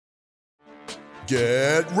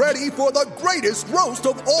Get ready for the greatest roast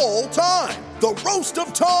of all time, the Roast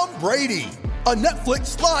of Tom Brady, a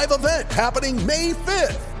Netflix live event happening May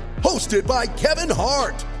 5th. Hosted by Kevin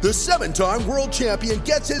Hart, the 7-time world champion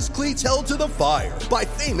gets his cleats held to the fire by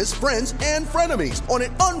famous friends and frenemies on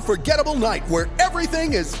an unforgettable night where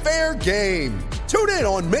everything is fair game. Tune in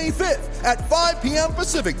on May 5th at 5 p.m.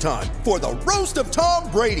 Pacific time for the Roast of Tom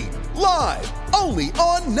Brady, live only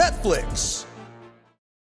on Netflix.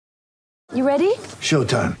 You ready?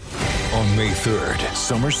 Showtime. On May 3rd,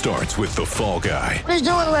 summer starts with The Fall Guy. Let's do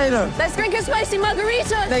it later. Let's drink a spicy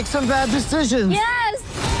margarita. Make some bad decisions. Yes!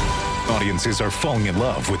 Audiences are falling in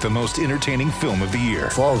love with the most entertaining film of the year.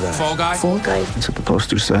 Fall Guy. Fall Guy? Fall guy. That's what the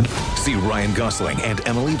poster said. See Ryan Gosling and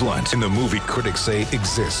Emily Blunt in the movie critics say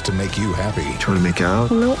exists to make you happy. Trying to make it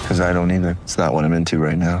out? Nope. Because I don't either. It's not what I'm into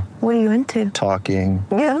right now. What are you into? Talking.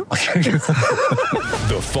 Yeah.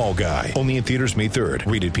 The Fall Guy. Only in theaters May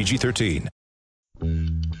 3rd. Rated PG-13.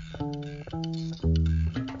 Good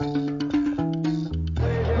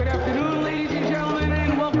afternoon, ladies and gentlemen,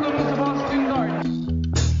 and welcome to the Boston Garden.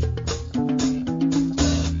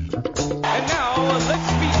 And now,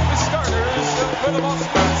 let's meet the starters for the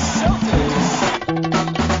Boston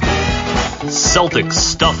Celtics. Celtic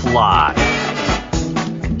Stuff Live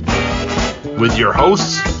with your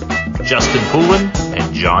hosts, Justin Poulin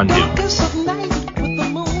and John Duke.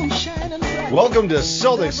 Welcome to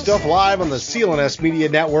Celtic Stuff Live on the CLNS Media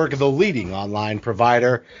Network, the leading online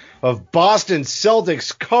provider of Boston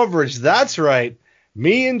Celtics coverage. That's right,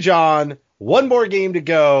 me and John, one more game to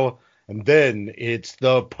go, and then it's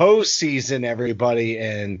the postseason, everybody,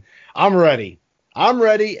 and I'm ready.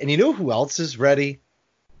 And you know who else is ready?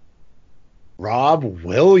 Rob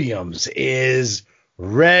Williams is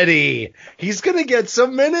ready. He's going to get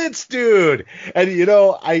some minutes, dude. And, you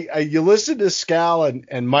know, you listen to Scal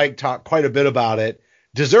and Mike talk quite a bit about it,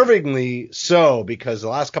 deservingly so, because the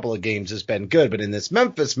last couple of games has been good. But in this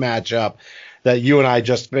Memphis matchup that you and I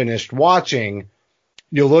just finished watching,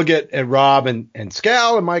 you look at Rob and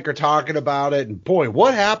Scal and Mike are talking about it. And, boy,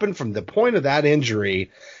 what happened from the point of that injury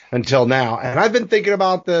until now? And I've been thinking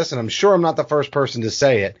about this, and I'm sure I'm not the first person to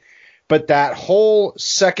say it, but that whole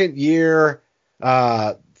second year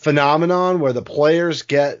phenomenon where the players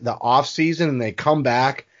get the off season and they come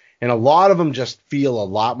back, and a lot of them just feel a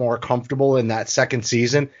lot more comfortable in that second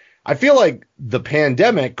season. I feel like the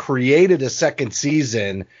pandemic created a second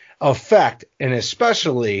season effect, and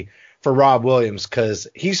especially for Rob Williams, because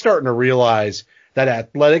he's starting to realize that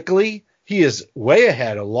athletically he is way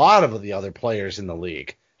ahead a lot of the other players in the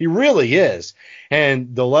league. He really is.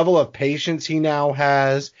 And the level of patience he now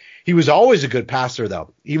has. He was always a good passer,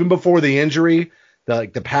 though. Even before the injury,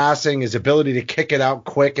 the passing, his ability to kick it out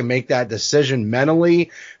quick and make that decision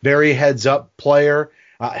mentally, very heads-up player.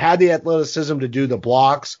 Had the athleticism to do the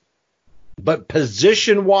blocks. But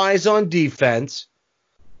position-wise on defense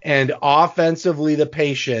and offensively the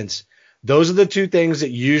patience, those are the two things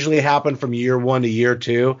that usually happen from year one to year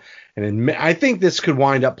two. And I think this could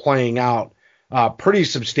wind up playing out pretty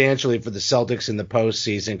substantially for the Celtics in the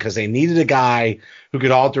postseason, because they needed a guy who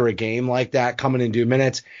could alter a game like that, come in and do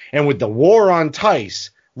minutes. And with the war on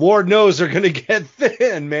Tice, Lord knows they're going to get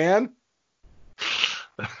thin, man.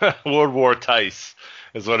 World War Tice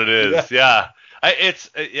is what it is.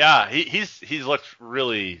 He's looked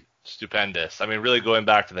really stupendous. I mean, really going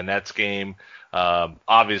back to the Nets game,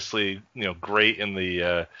 obviously, you know, great in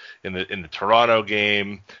the Toronto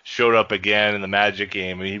game, showed up again in the Magic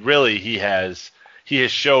game. I mean, he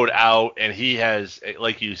has showed out, and he has,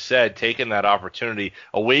 like you said, taken that opportunity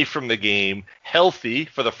away from the game, healthy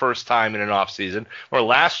for the first time in an offseason, where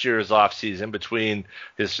last year's offseason between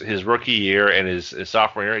his rookie year and his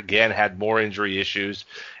sophomore year, again, had more injury issues.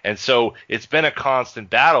 And so it's been a constant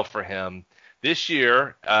battle for him. This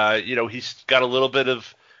year, he's got a little bit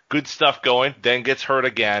of good stuff going, then gets hurt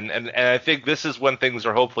again, and I think this is when things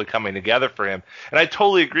are hopefully coming together for him. And I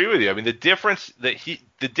totally agree with you. I mean, the difference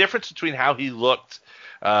between how he looked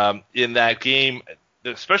in that game,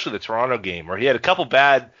 especially the Toronto game, where he had a couple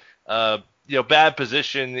bad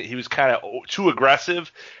position, he was kind of too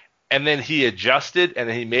aggressive, and then he adjusted and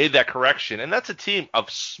then he made that correction. And that's a team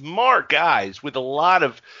of smart guys with a lot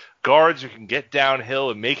of guards who can get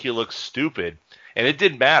downhill and make you look stupid. And it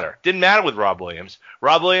didn't matter. Didn't matter with Rob Williams.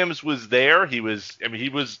 Rob Williams was there. He was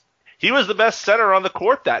the best center on the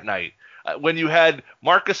court that night. When you had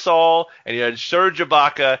Marc Gasol and you had Serge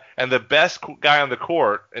Ibaka and the best guy on the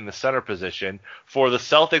court in the center position for the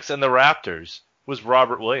Celtics and the Raptors was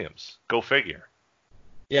Robert Williams. Go figure.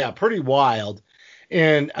 Yeah, pretty wild.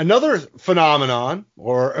 And another phenomenon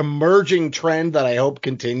or emerging trend that I hope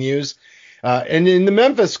continues And in the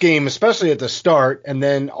Memphis game, especially at the start, and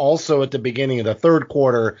then also at the beginning of the third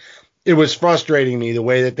quarter, it was frustrating me the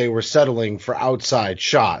way that they were settling for outside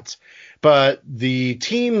shots. But the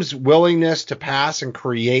team's willingness to pass and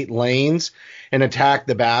create lanes and attack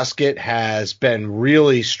the basket has been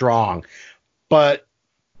really strong. But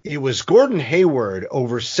it was Gordon Hayward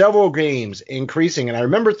over several games increasing. And I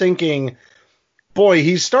remember thinking, boy,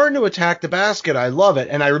 he's starting to attack the basket. I love it.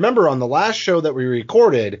 And I remember on the last show that we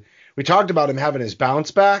recorded, we talked about him having his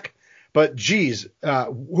bounce back. But, geez,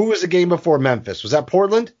 who was the game before Memphis? Was that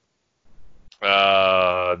Portland?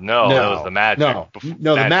 No, it was the Magic.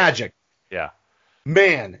 No, the Magic. Yeah.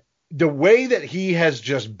 Man, the way that he has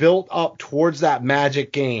just built up towards that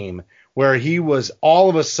Magic game where he was all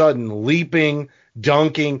of a sudden leaping,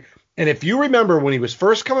 dunking. And if you remember when he was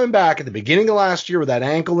first coming back at the beginning of last year with that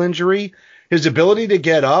ankle injury, his ability to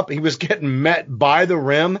get up, he was getting met by the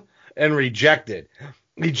rim and rejected.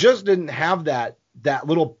 He just didn't have that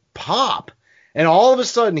little pop. And all of a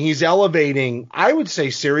sudden he's elevating, I would say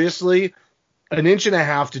seriously,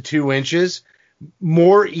 1.5 to 2 inches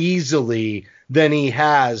more easily than he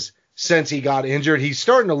has since he got injured. He's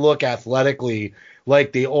starting to look athletically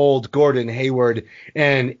like the old Gordon Hayward,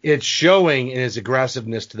 and it's showing in his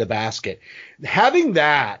aggressiveness to the basket. Having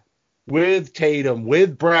that with Tatum,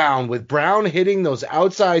 with Brown hitting those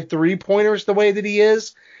outside three-pointers the way that he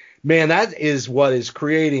is, man, that is what is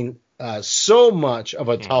creating so much of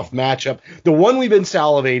a tough matchup. The one we've been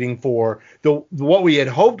salivating for, what we had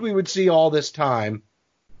hoped we would see all this time.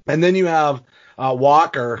 And then you have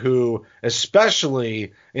Walker, who,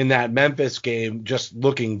 especially in that Memphis game, just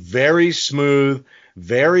looking very smooth,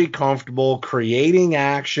 very comfortable, creating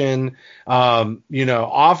action, off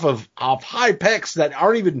high picks that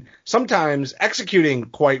aren't even sometimes executing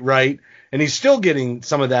quite right. And he's still getting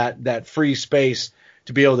some of that free space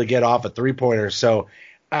to be able to get off a three-pointer. So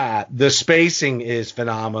the spacing is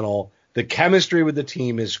phenomenal. The chemistry with the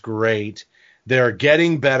team is great. They're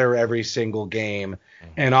getting better every single game,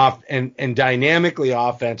 and dynamically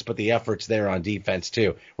offense, but the effort's there on defense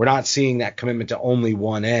too. We're not seeing that commitment to only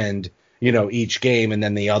one end, each game and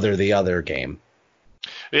then the other game.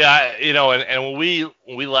 Yeah, and when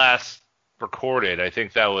we last recorded, I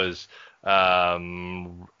think that was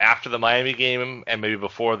after the Miami game and maybe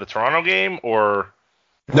before the Toronto game, or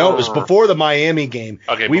no, it was before the Miami game.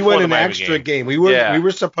 Okay, we went an extra game. We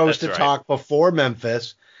were supposed to talk before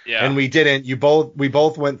Memphis. Yeah. And we didn't. We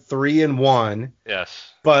both went 3-1.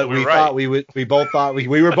 Yes. But we thought we both thought we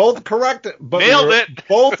were both correct, but Nailed we were it.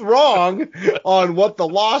 both wrong on what the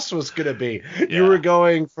loss was going to be. Yeah. You were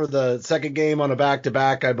going for the second game on a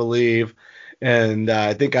back-to-back, I believe, and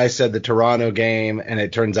I think I said the Toronto game, and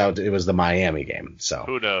it turns out it was the Miami game. So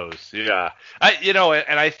who knows? Yeah.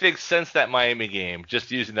 I think since that Miami game, just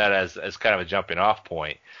using that as kind of a jumping off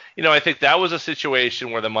point, I think that was a situation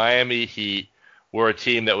where the Miami Heat were a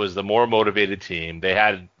team that was the more motivated team. They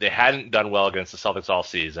hadn't done well against the Celtics all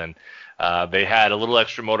season. They had a little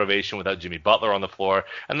extra motivation without Jimmy Butler on the floor,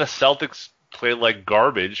 and the Celtics played like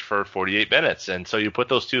garbage for 48 minutes. And so you put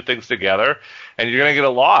those two things together, and you're going to get a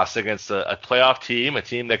loss against a playoff team, a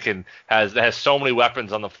team that has so many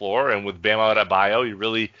weapons on the floor. And with Bam Adebayo, you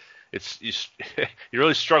really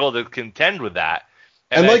struggle to contend with that.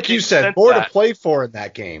 And like you said, more to play for in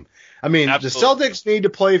that game. I mean, Absolutely. The Celtics need to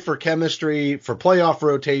play for chemistry, for playoff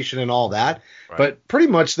rotation and all that, Right. but pretty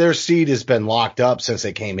much their seed has been locked up since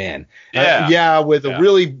they came in. Yeah. With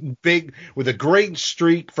a great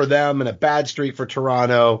streak for them and a bad streak for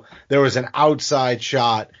Toronto. There was an outside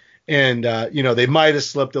shot, and, they might have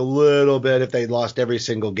slipped a little bit if they'd lost every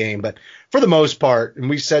single game. But for the most part, and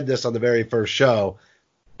we said this on the very first show,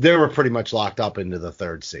 they were pretty much locked up into the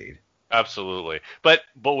third seed. Absolutely, but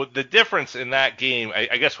with the difference in that game,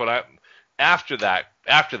 I guess after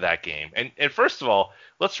that game, and first of all,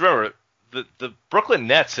 let's remember the Brooklyn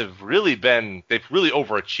Nets they've really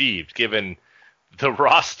overachieved given the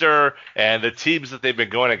roster and the teams that they've been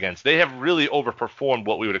going against. They have really overperformed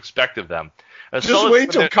what we would expect of them. And Just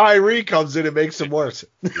wait till Kyrie comes in and makes them worse.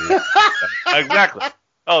 Exactly.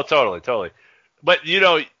 Oh, totally. But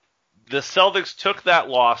the Celtics took that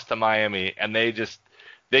loss to Miami and they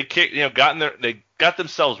got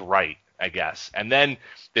themselves right, I guess. And then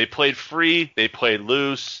they played free, they played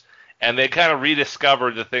loose, and they kind of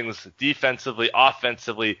rediscovered the things defensively,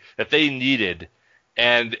 offensively that they needed.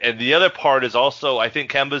 And the other part is also, I think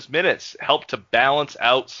Kemba's minutes helped to balance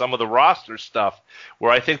out some of the roster stuff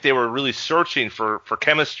where I think they were really searching for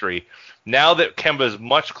chemistry. Now that Kemba is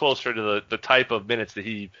much closer to the type of minutes that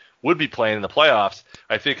he would be playing in the playoffs,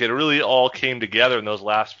 I think it really all came together in those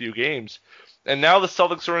last few games. And now the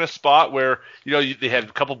Celtics are in a spot where, they had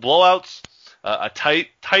a couple blowouts. a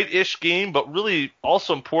tight-ish game, but really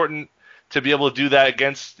also important to be able to do that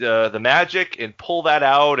against the Magic and pull that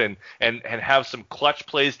out and have some clutch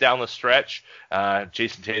plays down the stretch.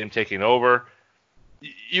 Jason Tatum taking over.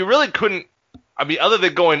 You really couldn't, I mean, other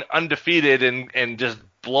than going undefeated and just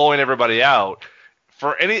blowing everybody out,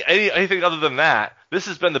 for anything other than that, this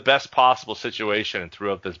has been the best possible situation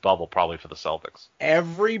throughout this bubble probably for the Celtics.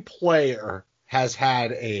 Every player has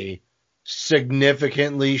had a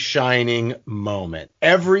significantly shining moment.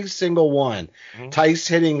 Every single one. Mm-hmm. Tice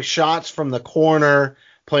hitting shots from the corner,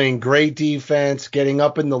 playing great defense, getting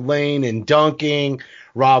up in the lane and dunking.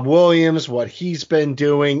 Rob Williams, what he's been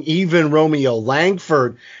doing. Even Romeo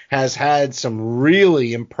Langford has had some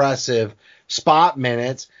really impressive spot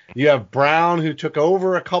minutes. You have Brown, who took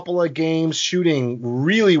over a couple of games, shooting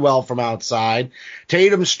really well from outside.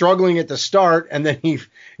 Tatum struggling at the start, and then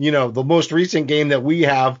the most recent game that we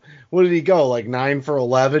have, what did he go? Like 9 for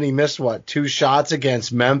 11. He missed 2 shots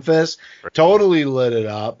against Memphis. Totally lit it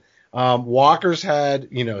up. Walker's had,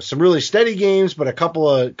 some really steady games, but a couple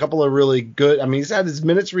of really good. I mean, he's had his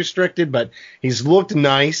minutes restricted, but he's looked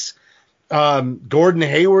nice. Gordon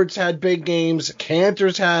Hayward's had big games.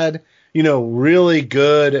 Cantor's had, really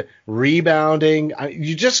good rebounding.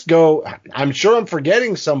 You just go, I'm sure I'm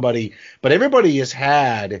forgetting somebody, but everybody has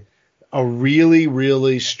had a really,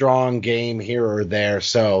 really strong game here or there.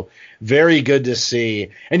 So very good to see.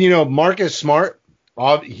 And, Marcus Smart,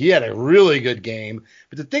 he had a really good game.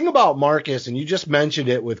 But the thing about Marcus, and you just mentioned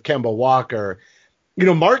it with Kemba Walker,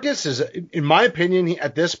 Marcus is, in my opinion,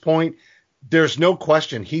 at this point, there's no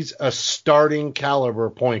question he's a starting caliber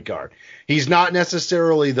point guard. He's not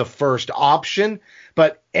necessarily the first option,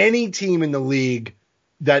 but any team in the league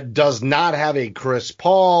that does not have a Chris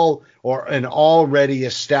Paul or an already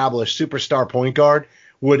established superstar point guard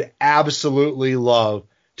would absolutely love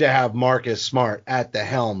to have Marcus Smart at the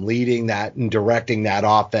helm, leading that and directing that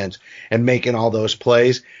offense and making all those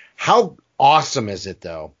plays. How awesome is it,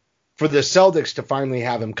 though, for the Celtics to finally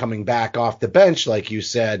have him coming back off the bench, like you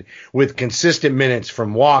said, with consistent minutes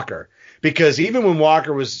from Walker? Because even when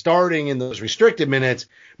Walker was starting in those restricted minutes,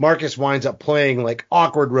 Marcus winds up playing like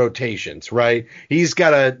awkward rotations, right? He's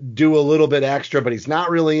got to do a little bit extra, but he's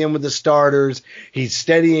not really in with the starters. He's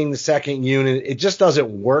steadying the second unit. It just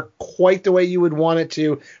doesn't work quite the way you would want it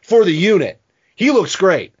to for the unit. He looks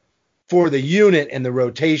great. For the unit and the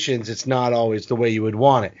rotations, it's not always the way you would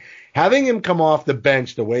want it. Having him come off the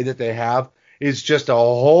bench the way that they have is just a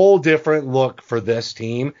whole different look for this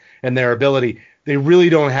team and their ability. They really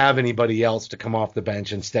don't have anybody else to come off the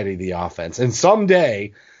bench and steady the offense. And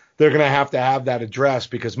someday they're going to have that addressed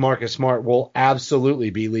because Marcus Smart will absolutely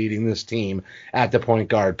be leading this team at the point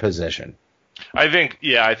guard position. I think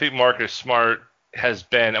Marcus Smart has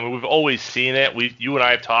been, we've always seen it. You and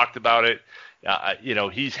I have talked about it.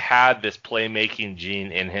 He's had this playmaking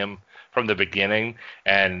gene in him from the beginning.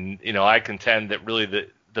 And, I contend that really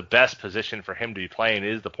the best position for him to be playing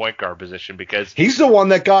is the point guard position because he's the one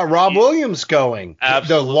that got Rob Williams going.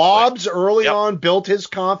 Absolutely. The lobs early on built his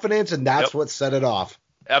confidence, and that's what set it off.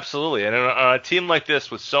 Absolutely. And on a team like this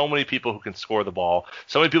with so many people who can score the ball,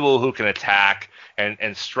 so many people who can attack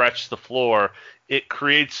and stretch the floor, it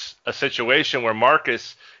creates a situation where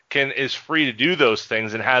Marcus is free to do those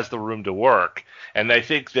things and has the room to work. And I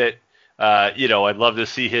think that I'd love to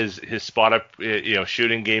see his spot up,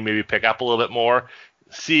 shooting game maybe pick up a little bit more.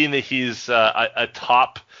 Seeing that he's a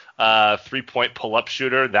top 3-point pull-up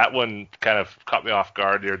shooter, that one kind of caught me off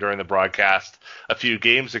guard here during the broadcast a few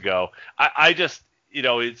games ago. I just,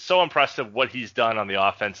 it's so impressive what he's done on the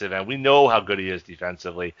offensive end. We know how good he is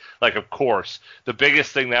defensively. Like, of course, the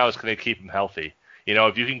biggest thing now is can they keep him healthy?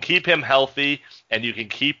 If you can keep him healthy and you can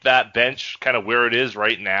keep that bench kind of where it is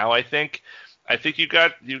right now, I think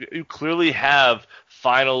you clearly have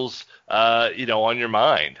finals, on your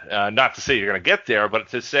mind. Not to say you're going to get there, but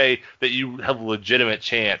to say that you have a legitimate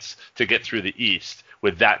chance to get through the East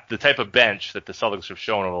with the type of bench that the Celtics have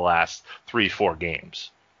shown over the last 3-4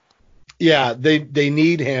 games. Yeah, they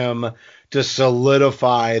need him to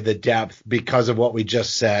solidify the depth because of what we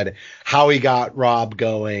just said, how he got Rob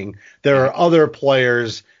going. There are other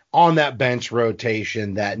players on that bench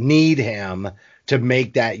rotation that need him to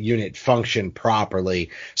make that unit function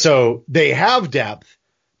properly. So they have depth,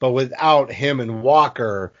 but without him and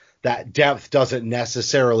Walker, that depth doesn't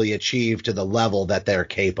necessarily achieve to the level that they're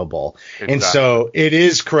capable. Exactly. And so it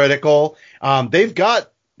is critical. They've got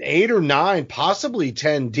 8 or 9, possibly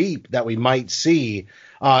 10 deep that we might see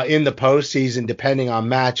in the postseason, depending on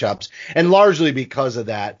matchups, and largely because of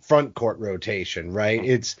that front court rotation, right?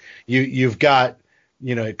 It's you've got,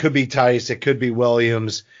 it could be Tice, it could be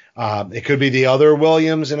Williams. It could be the other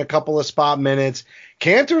Williams in a couple of spot minutes.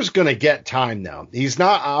 Cantor's going to get time, though. He's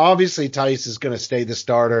not – obviously, Tice is going to stay the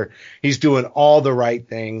starter. He's doing all the right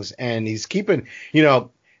things, and he's keeping –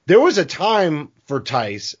 there was a time for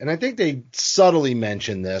Tice, and I think they subtly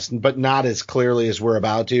mentioned this, but not as clearly as we're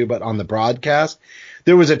about to, but on the broadcast.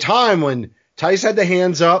 There was a time when Tice had the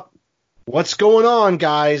hands up. What's going on,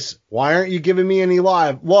 guys? Why aren't you giving me any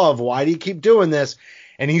love? Why do you keep doing this?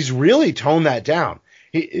 And he's really toned that down.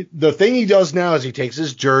 The thing he does now is he takes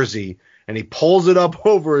his jersey and he pulls it up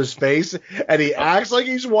over his face and he acts like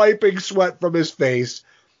he's wiping sweat from his face.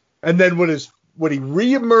 And then when he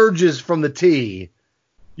reemerges from the tee,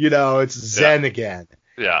 it's zen again.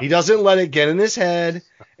 Yeah. He doesn't let it get in his head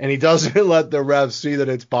and he doesn't let the refs see that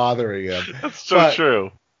it's bothering him. That's so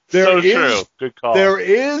true. True. Good call. There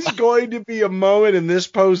is going to be a moment in this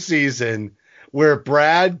postseason where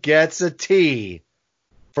Brad gets a tee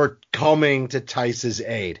for coming to Tice's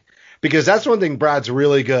aid. Because that's one thing Brad's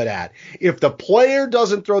really good at. If the player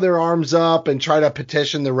doesn't throw their arms up and try to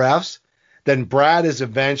petition the refs, then Brad is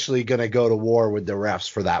eventually going to go to war with the refs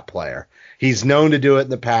for that player. He's known to do it in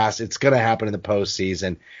the past. It's going to happen in the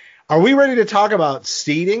postseason. Are we ready to talk about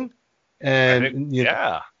seeding? And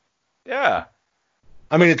yeah.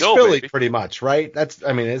 I mean, it's Philly pretty much, right?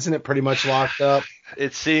 Isn't it pretty much locked up?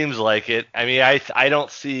 It seems like it. I mean, I don't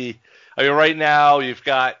see. I mean, right now you've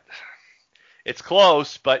got. It's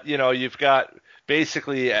close, but you've got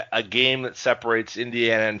basically a game that separates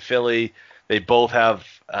Indiana and Philly. They both have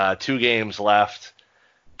 2 games left,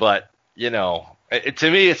 but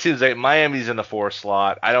to me it seems like Miami's in the 4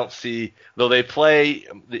 slot. I don't see, though they play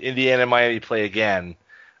the Indiana and Miami play again.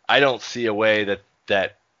 I don't see a way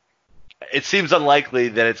that it seems unlikely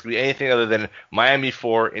that it's going to be anything other than Miami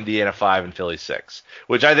 4, Indiana 5, and Philly 6,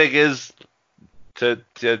 which I think is to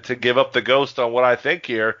give up the ghost on what I think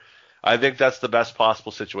here. I think that's the best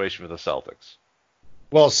possible situation for the Celtics.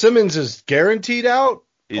 Well, Simmons is guaranteed out,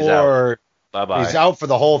 He's out. Bye-bye. He's out for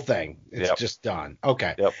the whole thing. It's just done.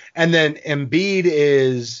 Okay. Yep. And then Embiid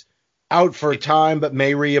is out for a time but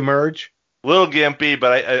may reemerge. A little gimpy,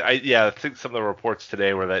 but I think some of the reports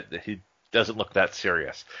today were that he doesn't look that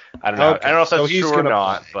serious. I don't know. Okay. I don't know if that's he's true or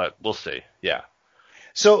not, play. but we'll see. Yeah.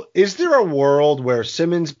 So is there a world where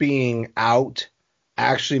Simmons being out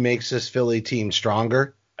actually makes this Philly team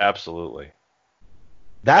stronger? Absolutely.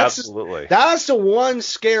 Absolutely. That's the one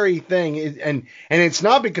scary thing. And it's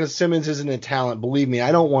not because Simmons isn't a talent. Believe me,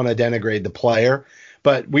 I don't want to denigrate the player,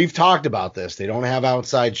 but we've talked about this. They don't have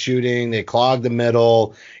outside shooting. They clog the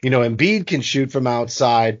middle. Embiid can shoot from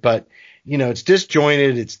outside, but it's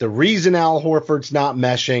disjointed. It's the reason Al Horford's not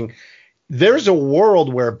meshing. There's a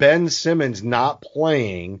world where Ben Simmons not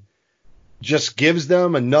playing just gives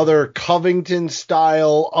them another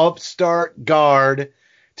Covington-style upstart guard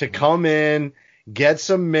to come in, get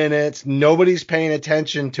some minutes. Nobody's paying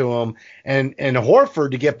attention to him. And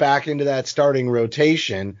Horford to get back into that starting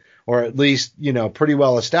rotation, or at least, pretty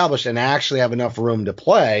well established and actually have enough room to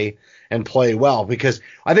play and play well. Because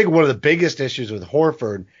I think one of the biggest issues with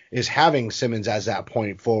Horford is having Simmons as that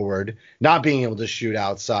point forward, not being able to shoot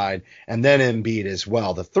outside, and then Embiid as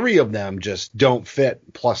well. The 3 of them just don't fit,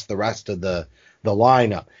 plus the rest of the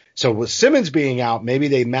lineup. So with Simmons being out, maybe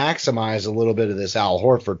they maximize a little bit of this Al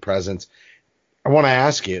Horford presence. I want to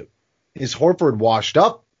ask you, is Horford washed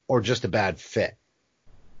up or just a bad fit?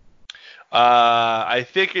 I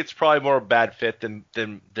think it's probably more a bad fit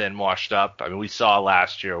than washed up. I mean, we saw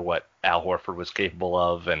last year what Al Horford was capable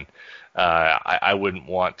of, and I wouldn't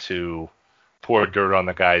want to pour dirt on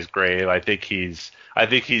the guy's grave. I think he's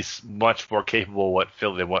much more capable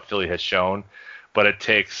than what Philly has shown, but it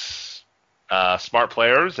takes smart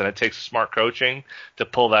players and it takes smart coaching to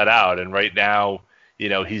pull that out. And right now,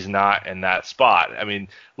 he's not in that spot. I mean,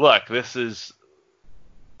 look, this is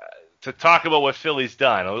to talk about what Philly's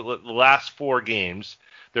done. The last 4 games,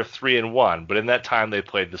 they're 3-1, but in that time they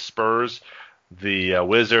played the Spurs, the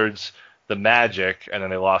Wizards, the Magic, and then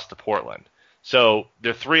they lost to Portland. So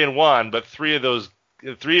they're 3-1, but 3 of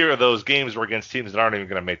those games were against teams that aren't even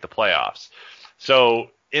going to make the playoffs. So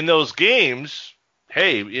in those games,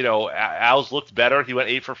 hey, Al's looked better. He went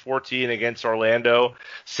 8 for 14 against Orlando,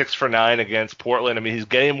 6 for 9 against Portland. I mean, he's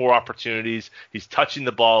getting more opportunities. He's touching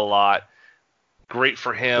the ball a lot. Great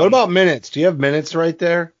for him. What about minutes? Do you have minutes right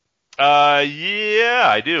there? Yeah,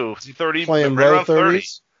 I do. 30, playing right low around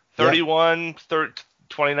 30s? 31,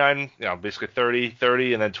 29, basically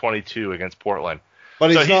 30, and then 22 against Portland.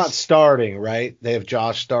 But he's not starting, right? They have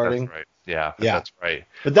Josh starting. That's right. Yeah, yeah, that's right.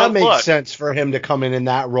 But that makes sense for him to come in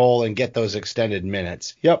that role and get those extended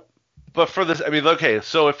minutes. Yep. But for this, I mean, okay,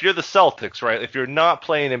 so if you're the Celtics, right, if you're not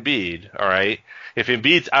playing Embiid, all right, if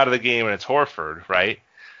Embiid's out of the game and it's Horford, right,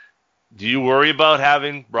 Do you worry about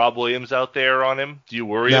having Rob Williams out there on him? Do you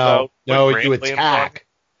worry about you attack.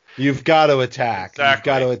 You've got to attack. Exactly. You've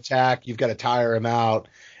got to attack. You've got to tire him out.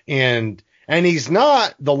 And he's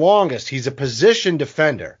not the longest. He's a position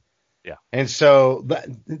defender. Yeah. And so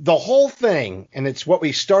the whole thing, and it's what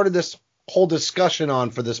we started this whole discussion on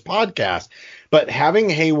for this podcast, but having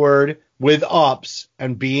Hayward with ups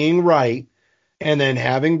and being right, and then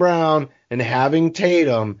having Brown and having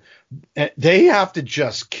Tatum, they have to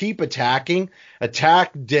just keep attacking,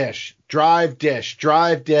 attack, dish, drive, dish.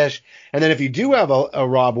 And then if you do have a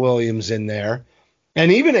Rob Williams in there,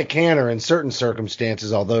 and even a Canner in certain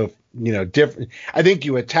circumstances, although, different, I think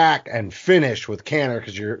you attack and finish with Canner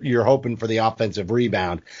because you're hoping for the offensive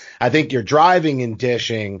rebound. I think you're driving and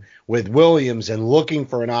dishing with Williams and looking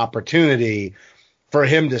for an opportunity for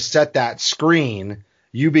him to set that screen.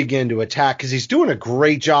 You begin to attack because he's doing a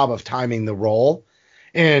great job of timing the roll.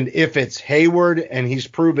 And if it's Hayward and he's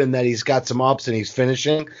proven that he's got some ups and he's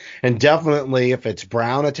finishing, and definitely if it's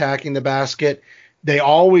Brown attacking the basket, they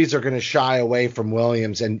always are going to shy away from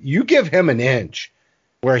Williams. And you give him an inch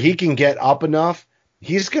where he can get up enough,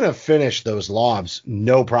 he's going to finish those lobs,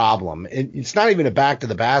 no problem. It's not even a back to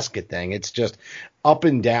the basket thing. It's just up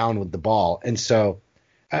and down with the ball. And so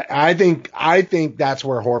I think that's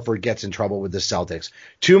where Horford gets in trouble with the Celtics.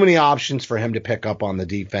 Too many options for him to pick up on the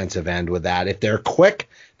defensive end with that. If they're quick,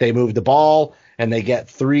 they move the ball and they get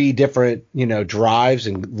 3 different, drives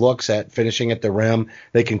and looks at finishing at the rim,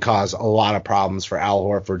 they can cause a lot of problems for Al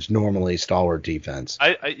Horford's normally stalwart defense.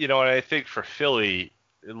 I think for Philly,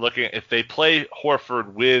 if they play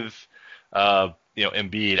Horford with,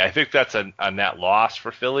 Embiid, I think that's a net loss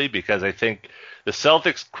for Philly because I think the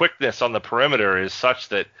Celtics' quickness on the perimeter is such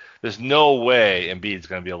that there's no way Embiid's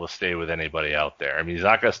going to be able to stay with anybody out there. I mean, he's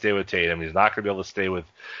not going to stay with Tatum. He's not going to be able to stay with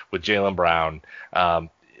Jaylen Brown.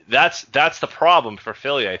 That's the problem for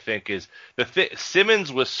Philly, I think, is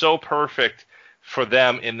Simmons was so perfect for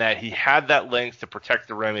them in that he had that length to protect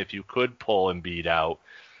the rim if you could pull Embiid out,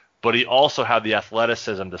 but he also had the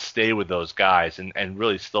athleticism to stay with those guys and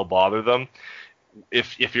really still bother them.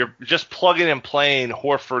 If you're just plugging and playing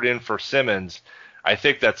Horford in for Simmons, I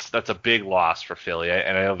think that's a big loss for Philly,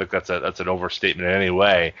 and I don't think that's an overstatement in any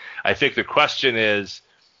way. I think the question is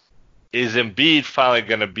Embiid finally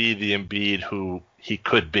going to be the Embiid who he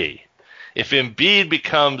could be? If Embiid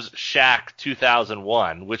becomes Shaq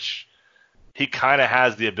 2001, which he kind of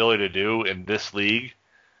has the ability to do in this league,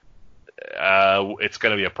 it's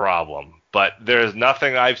going to be a problem. But there's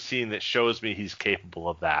nothing I've seen that shows me he's capable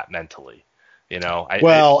of that mentally. It's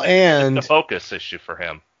a focus issue for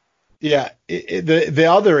him. Yeah, the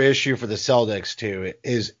other issue for the Celtics too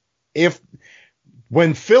is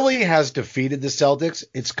when Philly has defeated the Celtics,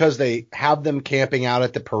 it's because they have them camping out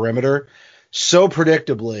at the perimeter so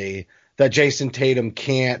predictably that Jason Tatum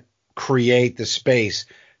can't create the space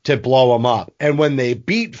to blow them up. And when they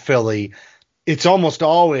beat Philly, it's almost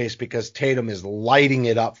always because Tatum is lighting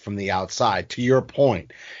it up from the outside, to your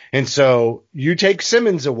point. And so you take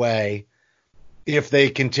Simmons away. If they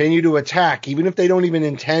continue to attack, even if they don't even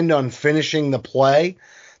intend on finishing the play,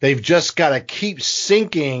 they've just got to keep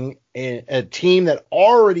sinking a team that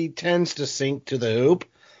already tends to sink to the hoop,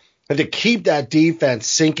 and to keep that defense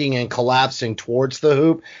sinking and collapsing towards the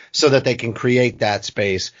hoop so that they can create that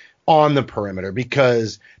space on the perimeter,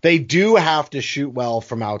 because they do have to shoot well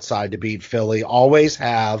from outside to beat Philly, always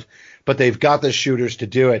have, but they've got the shooters to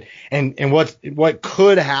do it. And what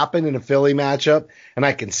could happen in a Philly matchup, and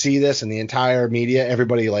I can see this in the entire media,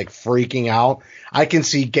 everybody like freaking out. I can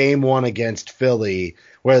see game 1 against Philly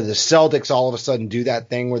where the Celtics all of a sudden do that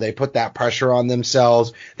thing where they put that pressure on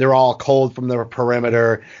themselves. They're all cold from the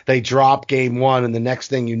perimeter. They drop game 1, and the next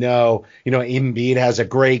thing you know, Embiid has a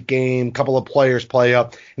great game. A couple of players play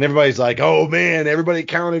up, and everybody's like, oh, man, everybody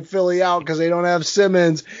counted Philly out because they don't have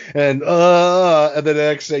Simmons. And the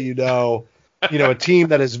next thing you know, a team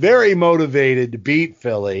that is very motivated to beat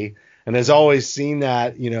Philly and has always seen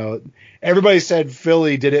that, everybody said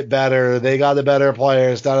Philly did it better. They got the better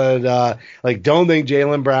players. Like, don't think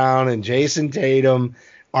Jaylen Brown and Jason Tatum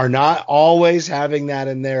are not always having that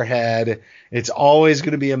in their head. It's always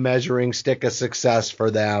going to be a measuring stick of success for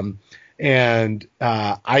them. And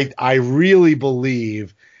I really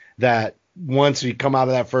believe that once we come out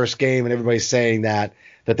of that first game and everybody's saying that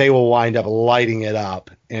they will wind up lighting it up,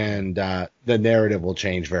 and the narrative will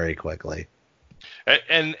change very quickly.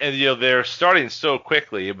 And they're starting so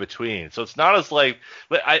quickly in between, so it's not as like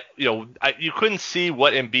you couldn't see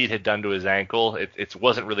what Embiid had done to his ankle. It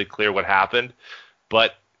wasn't really clear what happened,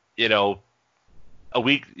 but a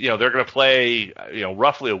week, they're going to play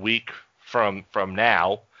roughly a week from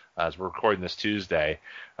now as we're recording this Tuesday.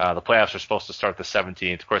 The playoffs are supposed to start the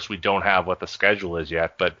 17th. Of course, we don't have what the schedule is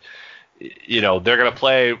yet, but they're going to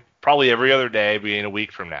play probably every other day, being a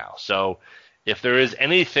week from now. So if there is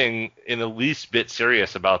anything in the least bit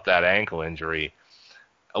serious about that ankle injury,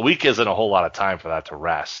 a week isn't a whole lot of time for that to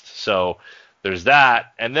rest. So there's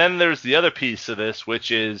that. And then there's the other piece of this,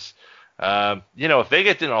 which is, if they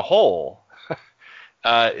get in a hole,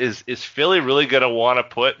 is Philly really going to want to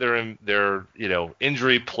put their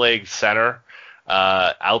injury-plagued center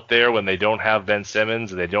out there when they don't have Ben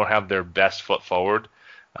Simmons and they don't have their best foot forward?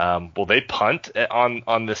 Will they punt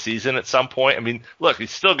on the season at some point? I mean, look,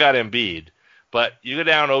 he's still got Embiid, but you go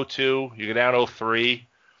down 0-2, you go down 0-3,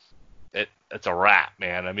 it's a wrap,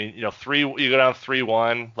 man. I mean, you go down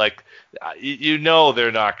 3-1, like,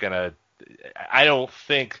 they're not gonna. I don't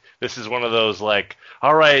think this is one of those like,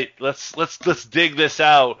 all right, let's dig this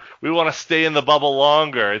out. We want to stay in the bubble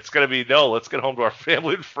longer. It's gonna be no, let's get home to our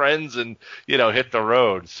family and friends and hit the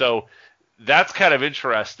road. So that's kind of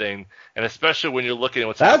interesting, and especially when you're looking at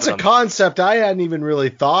what's that's happening. That's a concept I hadn't even really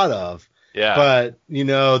thought of. Yeah. But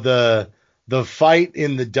the fight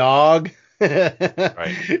in the dog,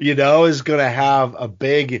 right. Is going to have a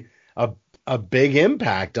big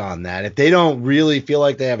impact on that if they don't really feel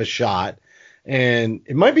like they have a shot. And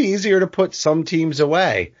it might be easier to put some teams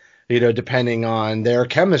away, depending on their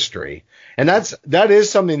chemistry. And that is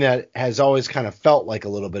something that has always kind of felt like a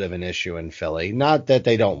little bit of an issue in Philly. Not that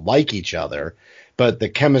they don't like each other, but the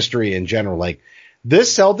chemistry in general. Like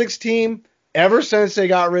this Celtics team, ever since they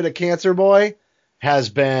got rid of Cancer Boy, has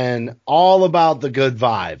been all about the good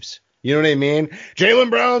vibes. You know what I mean? Jaylen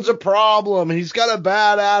Brown's a problem. He's got a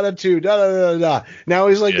bad attitude. Now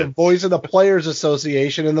he's like the voice of the Players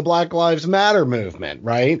Association and the Black Lives Matter movement,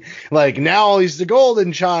 right? Like now he's the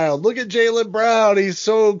golden child. Look at Jaylen Brown. He's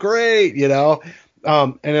so great,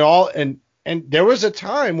 And there was a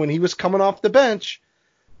time when he was coming off the bench,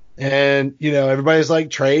 and everybody's like,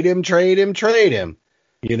 trade him.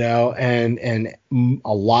 And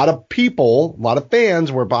a lot of people, a lot of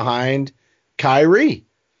fans were behind Kyrie.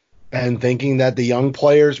 And thinking that the young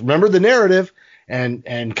players, remember the narrative,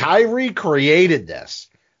 and Kyrie created this.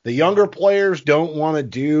 The younger players don't want to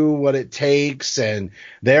do what it takes, and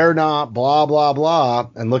they're not blah, blah, blah.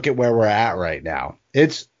 And look at where we're at right now.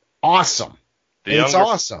 It's awesome.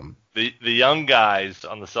 Awesome. The young guys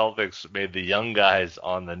on the Celtics made the young guys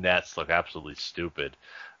on the Nets look absolutely stupid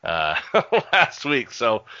last week.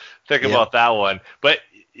 So think about that one. But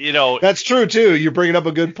that's true too. You're bringing up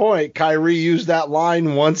a good point. Kyrie used that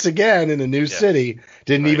line once again in a new city.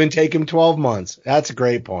 Didn't even take him 12 months. That's a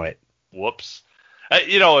great point. Whoops.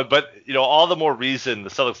 All the more reason the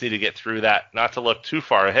Celtics need to get through that. Not to look too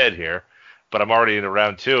far ahead here, but I'm already in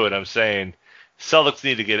round 2, and I'm saying Celtics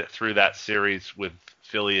need to get it through that series with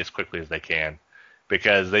Philly as quickly as they can,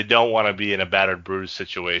 because they don't want to be in a battered, bruised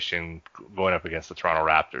situation going up against the Toronto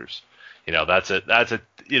Raptors.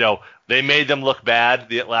 They made them look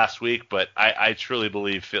bad last week, but I truly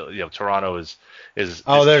believe Toronto is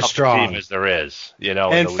they're strong team as there is,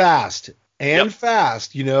 and fast.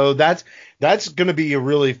 Fast. That's going to be a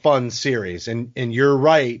really fun series. And you're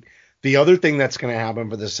right. The other thing that's going to happen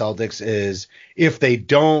for the Celtics is if they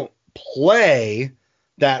don't play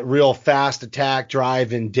that real fast attack,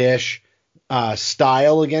 drive, and dish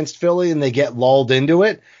style against Philly, and they get lulled into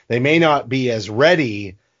it, they may not be as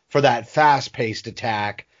ready for that fast-paced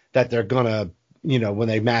attack that they're going to, when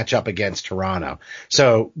they match up against Toronto.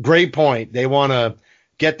 So great point. They want to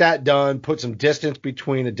get that done, put some distance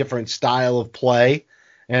between a different style of play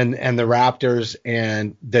and the Raptors,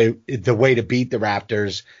 and the way to beat the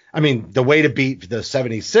Raptors. I mean, the way to beat the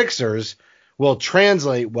 76ers will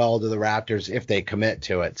translate well to the Raptors if they commit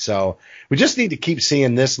to it. So we just need to keep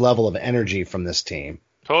seeing this level of energy from this team.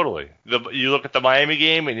 Totally. You look at the Miami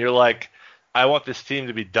game and you're like, I want this team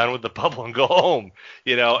to be done with the bubble and go home,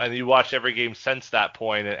 and you watch every game since that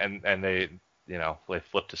point, and they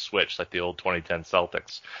flipped a switch like the old 2010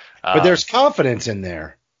 Celtics. But there's confidence in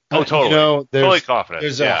there. Oh, totally. Totally confident.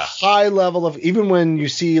 There's a high level of, even when you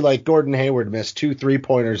see like Gordon Hayward miss 2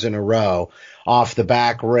 3-pointers in a row off the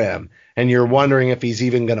back rim, and you're wondering if he's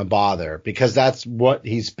even going to bother, because that's what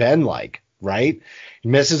he's been like, right? He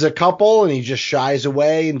misses a couple and he just shies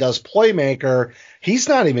away and does playmaker. He's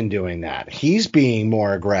not even doing that. He's being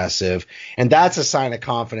more aggressive, and that's a sign of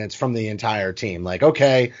confidence from the entire team. Like,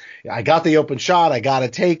 okay, I got the open shot. I got to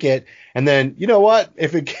take it. And then, you know what?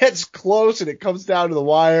 If it gets close and it comes down to the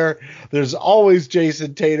wire, there's always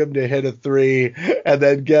Jason Tatum to hit a 3 and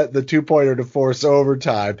then get the 2-pointer to force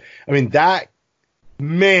overtime. I mean,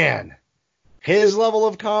 his level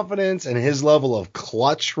of confidence and his level of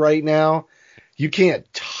clutch right now, you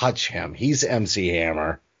can't touch him. He's MC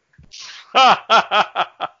Hammer.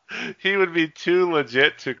 He would be too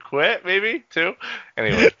legit to quit, maybe, too.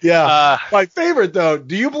 Anyway. Yeah. My favorite, though,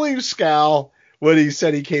 do you believe Scal when he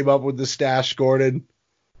said he came up with the Stash Gordon?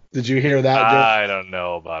 Did you hear that? I don't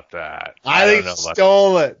know about that. I think he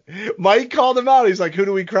stole it. Mike called him out. He's like, who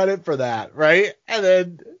do we credit for that, right? And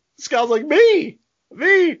then Scal's like, me.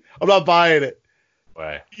 I'm not buying it.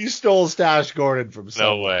 Way. You stole Stash Gordon from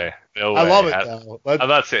someone. No way. I love it, though. I'm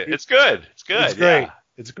not saying it's good. It's good. It's great. Yeah.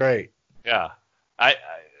 It's great. Yeah.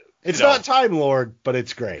 It's not Time Lord, but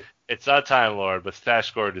it's great. It's not Time Lord, but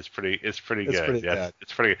Stash Gordon is pretty good. It's pretty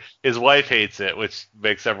good. His wife hates it, which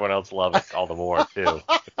makes everyone else love it all the more too.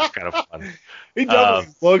 It's kind of fun. He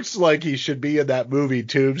definitely looks like he should be in that movie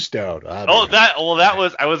Tombstone. I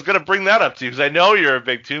was gonna bring that up to you because I know you're a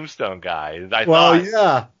big Tombstone guy.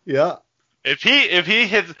 Yeah. If he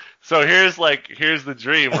hits, so here's the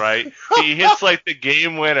dream, right? He hits like the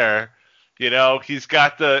game winner. You know, he's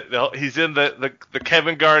got he's in the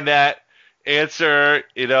Kevin Garnett answer,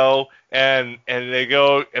 you know, and they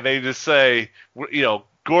go and they just say, you know,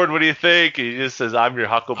 Gordon, what do you think? And he just says, I'm your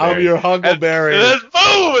Huckleberry. I'm your Huckleberry. And then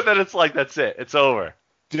boom, and then it's like, that's it. It's over.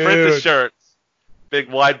 Dude. Print the shirts, big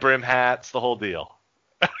wide brim hats, the whole deal.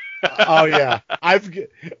 Oh yeah, I've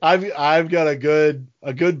got a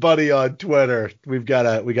good buddy on Twitter. We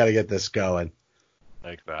gotta get this going.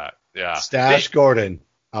 Like that, yeah. Stash Gordon.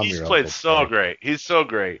 He's played so great. He's so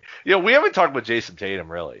great. You know, we haven't talked about Jason Tatum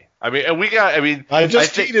really. I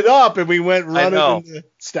just teed it up and we went running into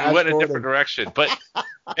Stash We went in Gordon. a different direction, but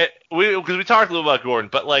because we talked a little about Gordon,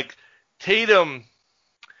 but like Tatum,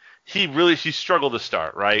 he struggled to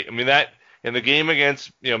start, right? I mean that. In the game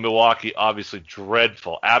against Milwaukee, obviously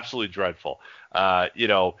dreadful, absolutely dreadful. The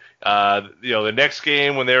next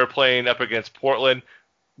game when they were playing up against Portland,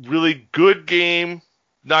 really good game,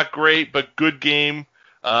 not great, but good game.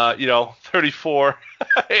 34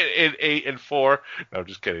 and 8 and 4. No,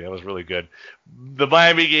 just kidding. That was really good. The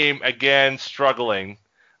Miami game again struggling,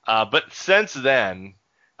 but since then.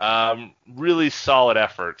 Really solid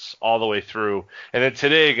efforts all the way through. And then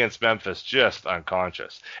today against Memphis, just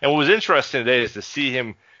unconscious. And what was interesting today is to see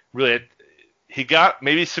him really – he got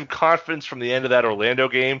maybe some confidence from the end of that Orlando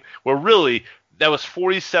game where really that was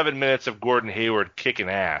 47 minutes of Gordon Hayward kicking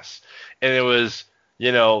ass. And it was,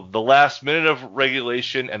 the last minute of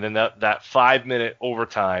regulation and then that 5-minute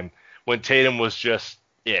overtime when Tatum was just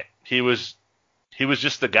it. He was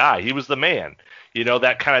just the guy. He was the man.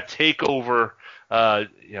 That kind of takeover –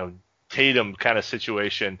 Tatum kind of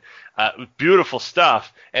situation. Beautiful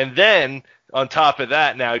stuff. And then on top of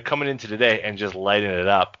that, now coming into today and just lighting it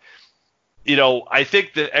up. I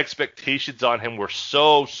think the expectations on him were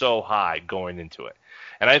so high going into it.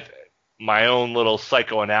 And my own little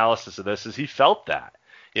psychoanalysis of this is he felt that.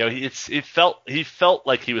 He felt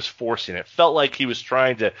like he was forcing it. Felt like he was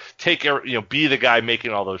trying to be the guy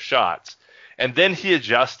making all those shots. And then he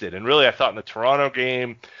adjusted, and really, I thought in the Toronto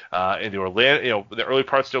game, in the Orlando, the early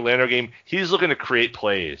parts of the Orlando game, he's looking to create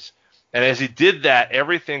plays. And as he did that,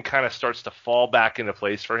 everything kind of starts to fall back into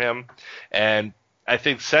place for him. And I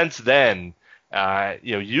think since then,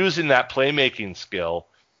 using that playmaking skill,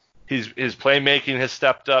 his playmaking has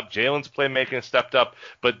stepped up. Jalen's playmaking has stepped up.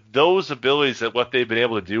 But those abilities, that what they've been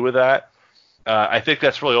able to do with that, I think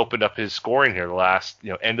that's really opened up his scoring here the last,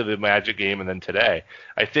 end of the Magic game and then today.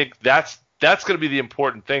 I think that's going to be the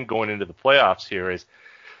important thing going into the playoffs here is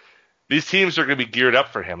these teams are going to be geared up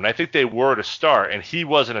for him. And I think they were to start, and he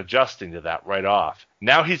wasn't adjusting to that right off.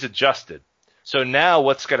 Now he's adjusted. So now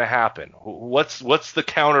what's going to happen? What's the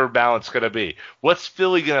counterbalance going to be? What's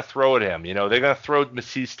Philly going to throw at him? They're going to throw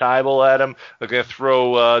Matisse Thybulle at him. They're going to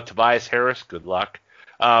throw Tobias Harris. Good luck.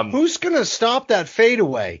 Who's going to stop that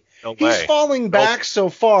fadeaway? No he's way. falling back so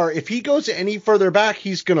far. If he goes any further back,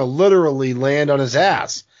 he's going to literally land on his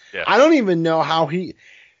ass. Yeah. I don't even know how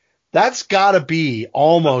that's got to be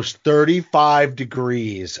almost 35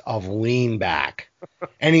 degrees of lean back.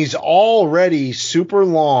 And he's already super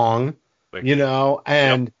long,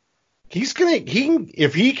 and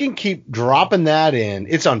if he can keep dropping that in,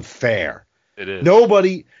 it's unfair. It is.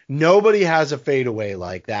 Nobody has a fadeaway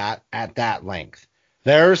like that at that length.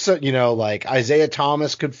 There's, like Isaiah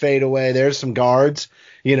Thomas could fade away. There's some guards,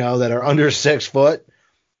 that are under 6 foot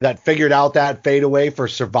that figured out that fadeaway for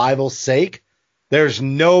survival's sake. There's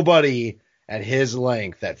nobody at his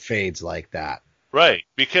length that fades like that. Right,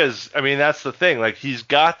 because, that's the thing. Like, he's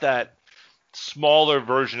got that smaller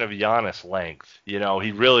version of Giannis length. He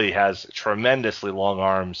really has tremendously long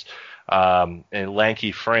arms and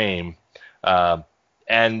lanky frame.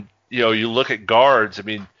 And, you look at guards,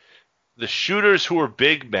 the shooters who are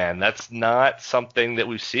big men, that's not something that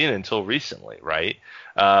we've seen until recently, right?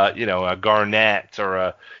 a Garnett or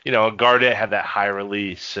a Garnett had that high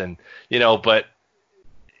release, and but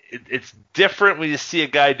it's different when you see a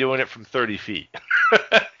guy doing it from 30 feet.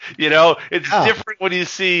 It's different when you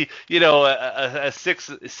see, a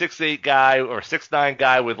 6'8" guy or 6'9"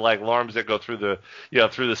 guy with like arms that go through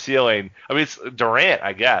the ceiling. I mean, it's Durant,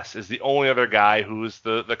 I guess, is the only other guy who's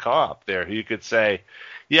the comp there who you could say,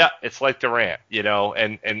 yeah, it's like Durant,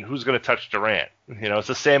 and who's going to touch Durant? It's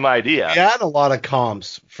the same idea. We had a lot of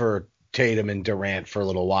comps for Tatum and Durant for a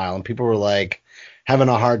little while, and people were like having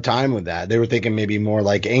a hard time with that. They were thinking maybe more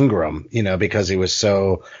like Ingram, because he was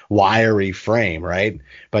so wiry frame, right?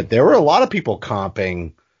 But there were a lot of people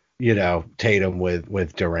comping, Tatum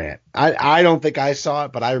with Durant. I don't think I saw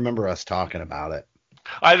it, but I remember us talking about it.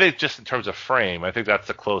 I think just in terms of frame, I think that's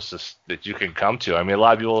the closest that you can come to. I mean, a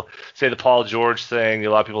lot of people say the Paul George thing. A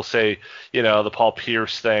lot of people say, the Paul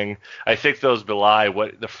Pierce thing. I think those belie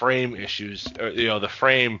what the frame issues, the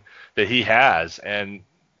frame that he has, and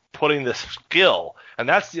putting the skill. And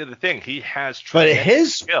that's the other thing. He has But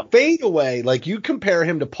his skill. Fadeaway, like you compare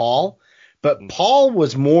him to Paul, but Paul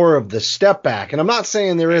was more of the step back. And I'm not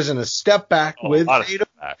saying there isn't a step back with Tatum.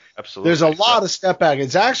 Absolutely. There's a lot of step back.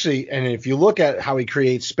 It's actually, and if you look at how he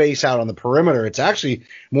creates space out on the perimeter, it's actually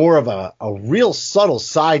more of a real subtle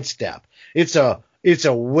sidestep. It's a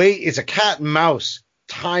cat and mouse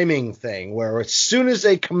timing thing where as soon as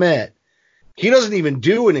they commit, he doesn't even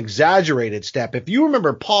do an exaggerated step. If you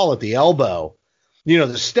remember Paul at the elbow,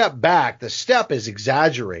 the step back, the step is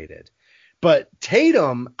exaggerated. But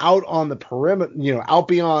Tatum out on the perimeter, out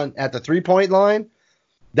beyond at the 3-point line,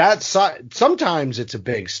 sometimes it's a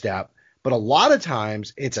big step, but a lot of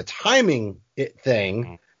times it's a timing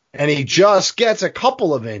thing, and he just gets a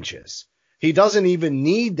couple of inches. He doesn't even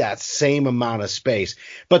need that same amount of space.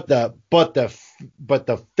 But the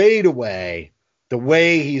fadeaway, the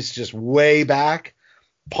way he's just way back,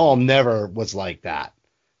 Paul never was like that.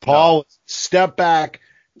 Paul stepped back,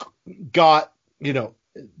 got,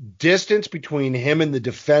 distance between him and the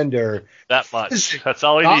defender. That much. That's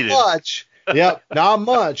all he needed. Not much. Yep, not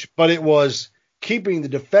much, but it was keeping the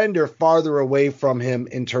defender farther away from him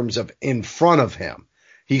in terms of in front of him.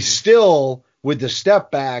 He still, with the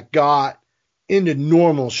step back, got into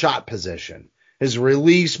normal shot position. His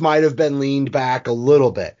release might have been leaned back a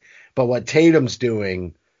little bit, but what Tatum's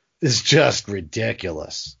doing is just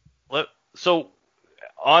ridiculous. So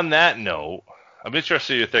on that note, I'm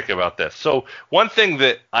interested you think about this. So one thing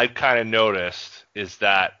that I kind of noticed is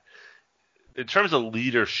that in terms of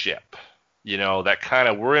leadership, that kind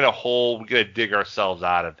of we're in a hole, we got to dig ourselves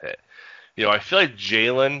out of it. I feel like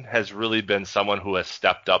Jalen has really been someone who has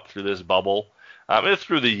stepped up through this bubble,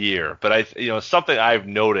 through the year. But something I've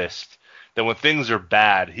noticed that when things are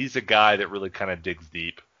bad, he's a guy that really kind of digs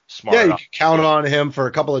deep. Smart. Yeah, you can count on him for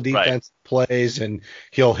a couple of defensive plays, and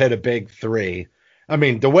he'll hit a big three. I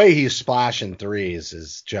mean, the way he's splashing threes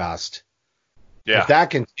is just, if that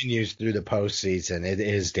continues through the postseason, it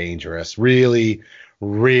is dangerous. Really,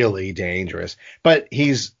 really dangerous. But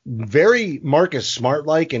he's very Marcus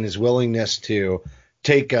Smart-like in his willingness to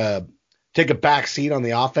take a back seat on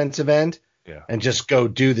the offensive end and just go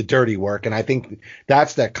do the dirty work. And I think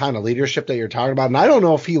that's that kind of leadership that you're talking about. And I don't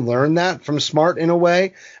know if he learned that from Smart in a way.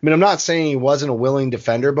 I mean, I'm not saying he wasn't a willing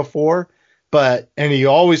defender before, and he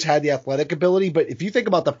always had the athletic ability. But if you think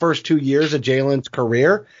about the first 2 years of Jalen's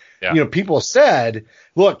career, people said,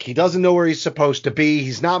 look, he doesn't know where he's supposed to be.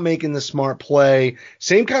 He's not making the smart play.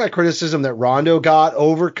 Same kind of criticism that Rondo got,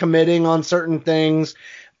 overcommitting on certain things.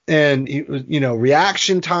 And,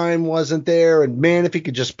 reaction time wasn't there. And, man, if he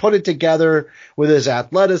could just put it together with his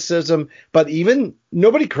athleticism. But even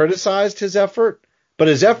nobody criticized his effort. But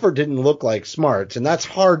his effort didn't look like Smart's. And that's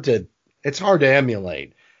hard to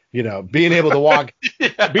emulate. Being able to walk,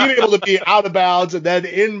 being able to be out of bounds and then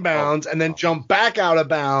inbounds and then jump back out of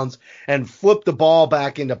bounds and flip the ball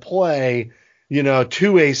back into play,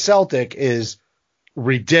 to a Celtic is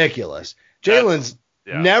ridiculous. Jalen's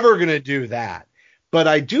never going to do that. But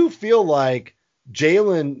I do feel like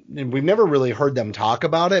Jalen, and we've never really heard them talk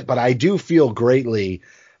about it, but I do feel greatly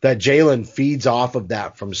that Jalen feeds off of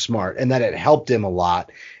that from Smart and that it helped him a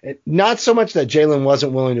lot. Not so much that Jalen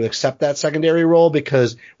wasn't willing to accept that secondary role,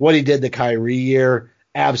 because what he did the Kyrie year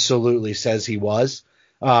absolutely says he was,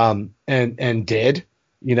 and did,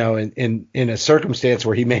 in a circumstance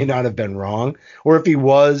where he may not have been wrong, or if he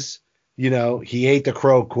was, he ate the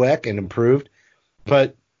crow quick and improved.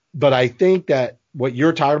 But I think that what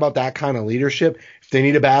you're talking about, that kind of leadership, if they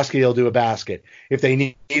need a basket, he'll do a basket. If they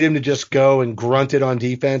need him to just go and grunt it on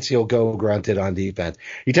defense, he'll go grunt it on defense.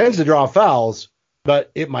 He tends to draw fouls,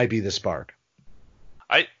 but it might be the spark.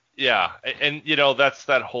 And that's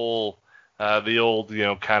that whole the old,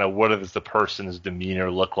 kind of what does the person's demeanor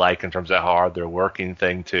look like in terms of how hard they're working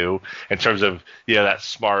thing too, in terms of, that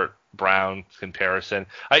Smart Brown comparison.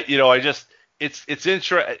 It's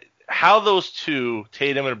interesting how those two,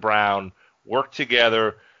 Tatum and Brown, work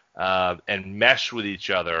together and mesh with each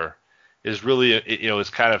other is really, is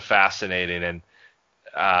kind of fascinating. And,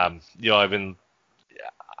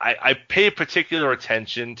 I pay particular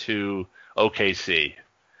attention to OKC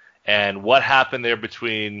and what happened there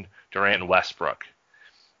between Durant and Westbrook.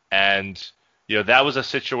 And, that was a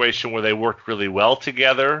situation where they worked really well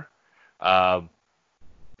together. But,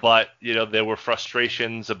 there were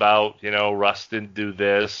frustrations about, Russ didn't do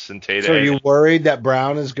this and Tatum. So are you worried that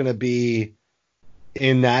Brown is going to be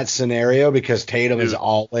in that scenario because Tatum is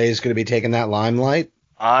always going to be taking that limelight?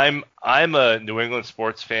 I'm a New England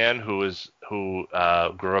sports fan who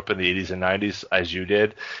grew up in the 80s and 90s as you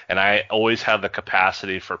did, and I always have the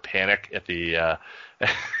capacity for panic at the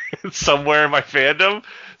somewhere in my fandom.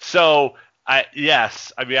 So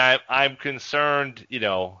I'm concerned.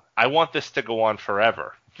 I want this to go on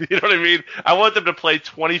forever. You know what I mean? I want them to play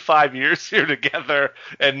 25 years here together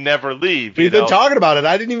and never leave. We've been talking about it.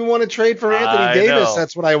 I didn't even want to trade for Anthony Davis. Know.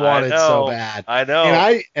 That's what I wanted so bad. I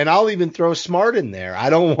know. And I'll even throw Smart in there. I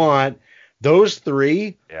don't want those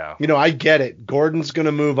three. Yeah. I get it. Gordon's going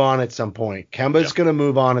to move on at some point. Kemba's going to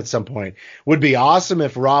move on at some point. Would be awesome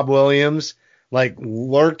if Rob Williams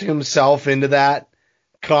lurked himself into that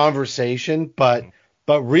conversation. But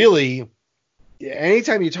really,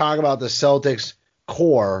 anytime you talk about the Celtics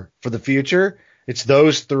core for the future, it's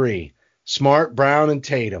those three: Smart, Brown, and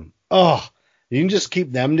Tatum. Oh, you can just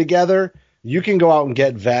keep them together. You can go out and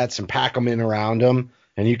get vets and pack them in around them,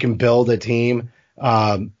 and you can build a team.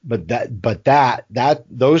 But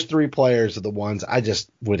those three players are the ones I just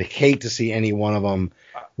would hate to see any one of them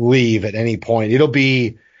leave at any point.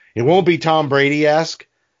 It won't be Tom Brady-esque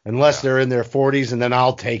unless they're in their 40s, and then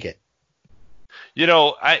I'll take it. Late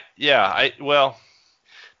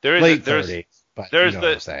 30s. There's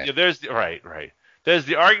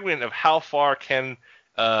the argument of how far can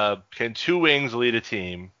two wings lead a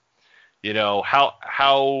team?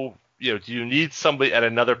 How do you need somebody at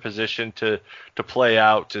another position to play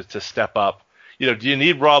out, to step up? Do you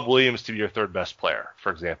need Rob Williams to be your third best player,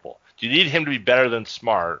 for example? Do you need him to be better than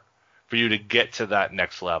Smart for you to get to that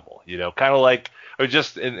next level? Kind of like, or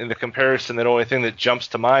just in the comparison, the only thing that jumps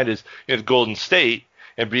to mind is Golden State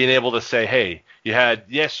and being able to say, hey, you had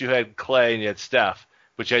Clay and you had Steph,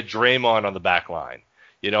 but you had Draymond on the back line.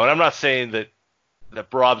 And I'm not saying that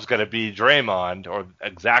Rob's going to be Draymond or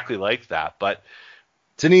exactly like that, but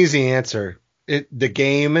it's an easy answer. The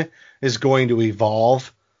game is going to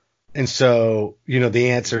evolve, and so the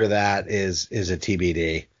answer to that is a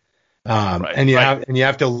TBD. And you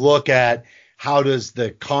have to look at how does the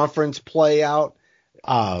conference play out.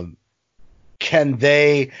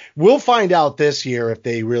 We'll find out this year if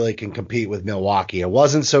they really can compete with Milwaukee. It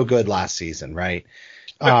wasn't so good last season, right?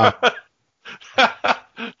 I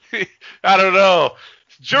don't know.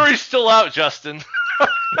 Jury's still out, Justin.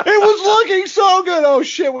 It was looking so good. Oh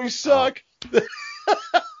shit, we suck.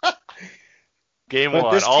 Game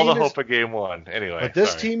one. All the hope of game one. Anyway. But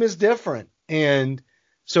this team is different. And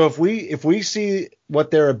so if we see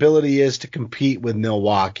what their ability is to compete with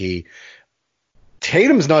Milwaukee,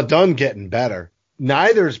 Tatum's not done getting better.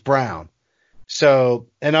 Neither's Brown. So,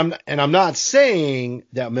 and I'm not saying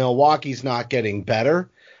that Milwaukee's not getting better,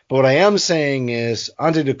 but what I am saying is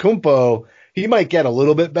Antetokounmpo, he might get a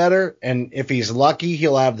little bit better, and if he's lucky,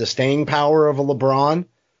 he'll have the staying power of a LeBron.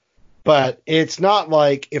 But it's not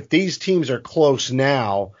like if these teams are close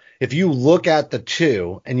now, if you look at the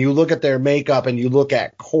two and you look at their makeup and you look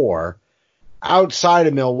at core, outside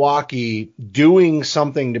of Milwaukee doing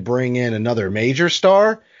something to bring in another major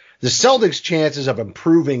star, the Celtics' chances of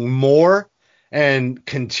improving more and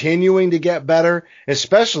continuing to get better,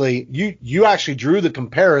 especially you actually drew the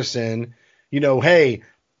comparison, hey,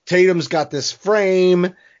 Tatum's got this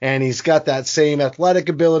frame and he's got that same athletic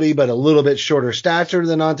ability, but a little bit shorter stature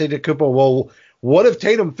than Antetokounmpo. Well, what if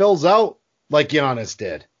Tatum fills out like Giannis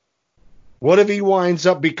did? What if he winds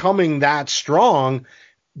up becoming that strong?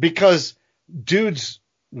 Because dude's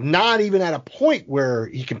not even at a point where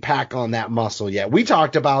he can pack on that muscle yet. We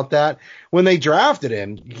talked about that when they drafted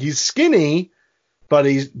him. He's skinny, but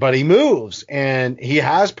he moves, and he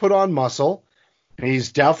has put on muscle.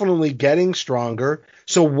 He's definitely getting stronger.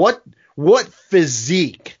 So what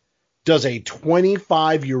physique does a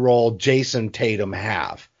 25-year-old Jason Tatum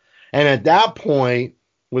have? And at that point,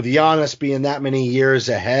 with Giannis being that many years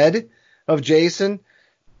ahead of Jason,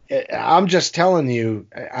 I'm just telling you,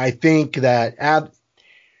 I think that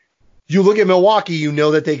you look at Milwaukee,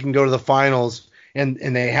 that they can go to the finals. and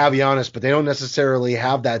they have Giannis, but they don't necessarily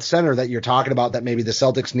have that center that you're talking about that maybe the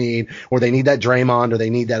Celtics need, or they need that Draymond, or they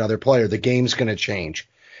need that other player. The game's going to change.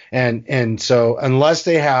 And so unless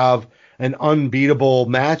they have an unbeatable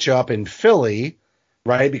matchup in Philly,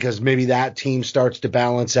 right, because maybe that team starts to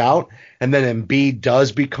balance out, and then Embiid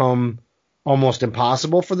does become almost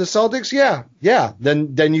impossible for the Celtics,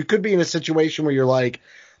 then you could be in a situation where you're like,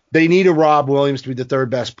 they need a Rob Williams to be the third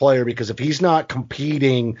best player, because if he's not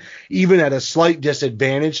competing even at a slight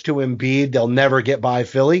disadvantage to Embiid, they'll never get by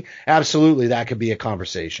Philly. Absolutely, that could be a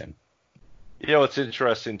conversation. What's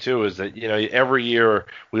interesting too is that every year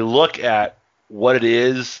we look at what it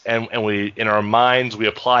is, and we, in our minds, we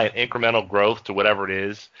apply an incremental growth to whatever it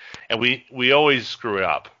is, and we always screw it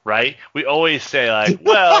up, right? We always say like,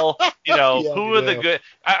 well, who are the good?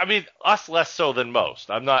 I mean, us less so than most.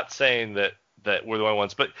 I'm not saying that we're the only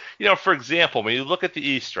ones, but for example, when you look at the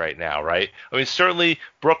East right now, right? I mean, certainly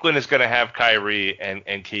Brooklyn is going to have Kyrie and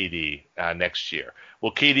KD next year.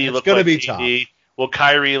 Will KD look like KD? Will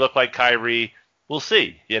Kyrie look like Kyrie? We'll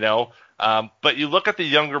see, But you look at the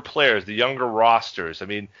younger players, the younger rosters. I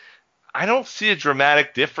mean, I don't see a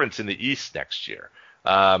dramatic difference in the East next year.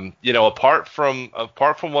 Apart from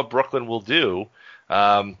what Brooklyn will do,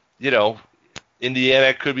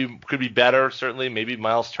 Indiana could be better. Certainly, maybe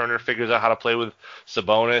Miles Turner figures out how to play with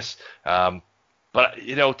Sabonis. But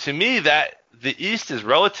to me, that the East is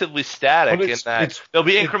relatively static in that there'll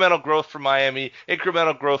be incremental growth from Miami,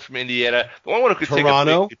 incremental growth from Indiana. The only one who could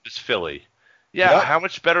Toronto? take a big is Philly. Yeah, Yep. How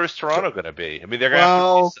much better is Toronto going to be? I mean, they're going to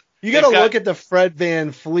have to. You got to look at the Fred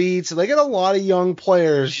Van Fleets. They got a lot of young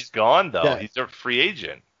players. He's gone though. Yeah. He's a free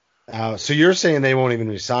agent. So you're saying they won't even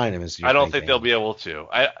resign him? I don't think they'll be able to.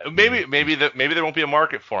 Maybe there won't be a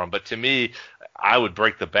market for him. But to me, I would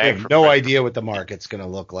break the bank. I have no idea what the market's going to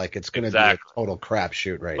look like. It's going to be a total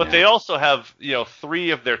crapshoot right now. But they also have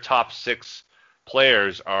 3 of their top 6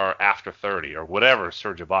 players are after 30 or whatever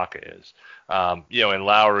Serge Ibaka is. And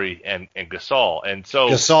Lowry and Gasol. And so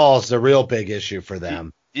Gasol's the real big issue for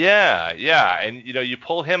them. Yeah. And, you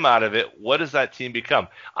pull him out of it, what does that team become?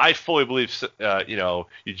 I fully believe,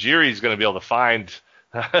 Ujiri's going to be able to find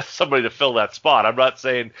somebody to fill that spot. I'm not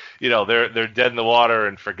saying, they're dead in the water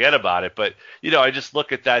and forget about it. But, I just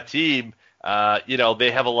look at that team,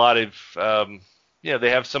 they have a lot of, they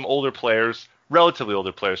have some older players, relatively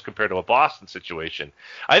older players compared to a Boston situation.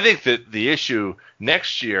 I think that the issue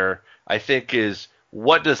next year, is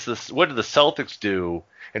what do the Celtics do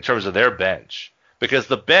in terms of their bench? Because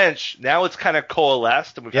the bench now it's kind of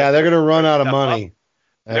coalesced. And they're going to run out of money.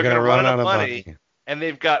 They're going to run out of money, and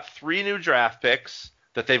they've got 3 new draft picks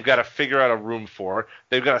that they've got to figure out a room for.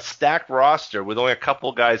 They've got a stacked roster with only a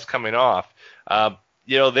couple guys coming off. They're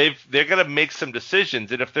going to make some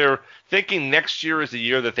decisions, and if they're thinking next year is the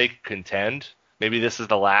year that they can contend, maybe this is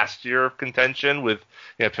the last year of contention with,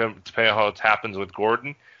 depending on how it happens with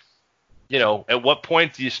Gordon. At what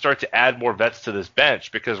point do you start to add more vets to this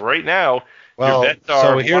bench? Because right now, your vets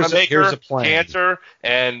are Wanamaker, Cantor,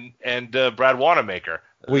 and Brad Wanamaker.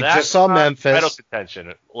 We just saw Memphis. Title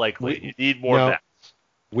contention, likely. You need more vets.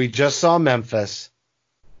 We just saw Memphis.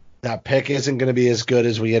 That pick isn't going to be as good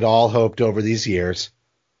as we had all hoped over these years.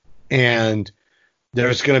 And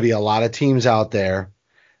there's going to be a lot of teams out there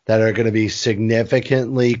that are going to be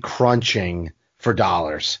significantly crunching for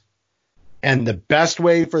dollars. And the best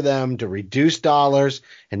way for them to reduce dollars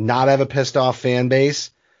and not have a pissed off fan base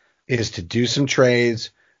is to do some trades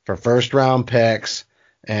for first round picks,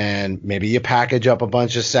 and maybe you package up a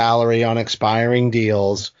bunch of salary on expiring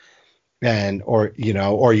deals, or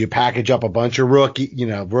you package up a bunch of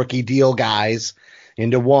rookie deal guys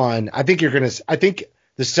into one. I think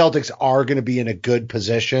the Celtics are going to be in a good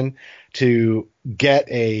position to get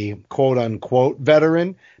a quote unquote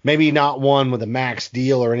veteran, maybe not one with a max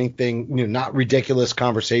deal or anything, not ridiculous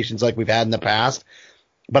conversations like we've had in the past,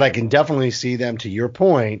 but I can definitely see them, to your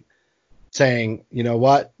point, saying, you know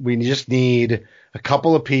what, we just need a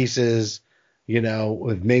couple of pieces,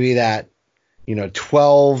 with maybe that,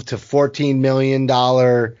 $12 to $14 million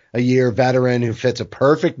a year veteran who fits a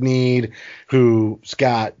perfect need, who's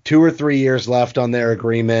got 2 or 3 years left on their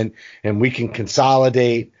agreement, and we can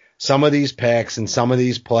consolidate some of these picks and some of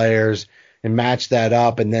these players and match that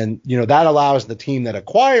up. And then, that allows the team that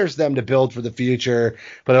acquires them to build for the future,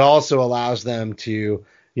 but it also allows them to,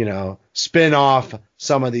 spin off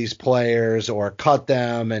some of these players or cut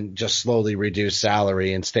them and just slowly reduce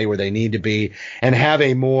salary and stay where they need to be and have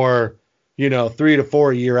a more, 3 to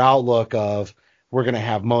 4 year outlook of, we're going to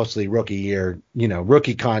have mostly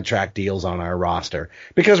rookie contract deals on our roster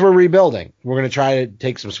because we're rebuilding. We're going to try to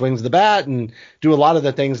take some swings of the bat and do a lot of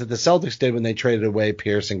the things that the Celtics did when they traded away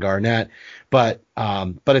Pierce and Garnett. But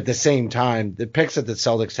at the same time, the picks that the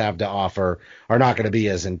Celtics have to offer are not going to be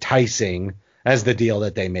as enticing as the deal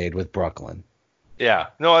that they made with Brooklyn. Yeah,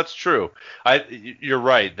 no, that's true. You're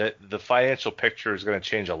right that the financial picture is going to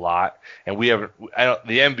change a lot, and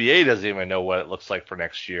the NBA doesn't even know what it looks like for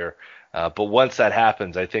next year. But once that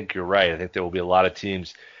happens, I think you're right. I think there will be a lot of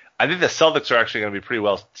teams. I think the Celtics are actually going to be pretty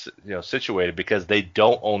well, situated because they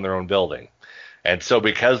don't own their own building, and so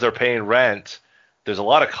because they're paying rent, there's a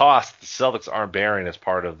lot of costs the Celtics aren't bearing as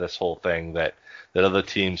part of this whole thing that other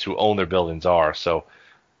teams who own their buildings are. So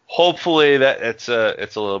hopefully that it's a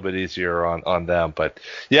little bit easier on them. But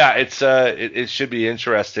yeah, it should be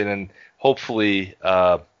interesting, and hopefully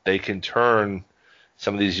they can turn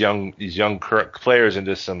some of these young current players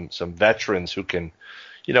into some veterans who can,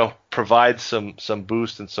 provide some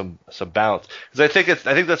boost and some bounce. Because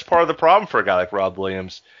I think that's part of the problem for a guy like Rob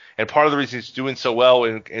Williams, and part of the reason he's doing so well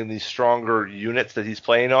in these stronger units that he's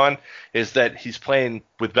playing on is that he's playing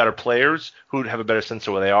with better players who have a better sense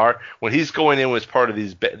of where they are. When he's going in as part of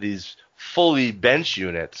these fully bench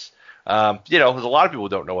units, there's a lot of people who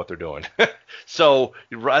don't know what they're doing. So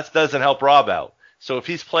that doesn't help Rob out. So if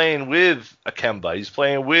he's playing with a Kemba, he's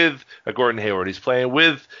playing with a Gordon Hayward, he's playing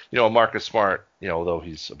with, a Marcus Smart, although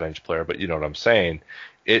he's a bench player, but you know what I'm saying.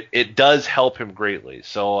 It does help him greatly.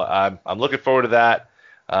 So I'm looking forward to that.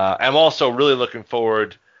 I'm also really looking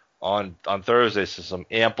forward on Thursday to some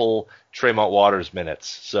ample Tremont Waters minutes.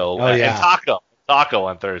 So and Taco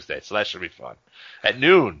on Thursday. So that should be fun. At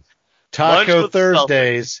noon. Taco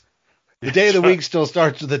Thursdays. The day of the week still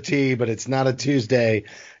starts with a T, but it's not a Tuesday.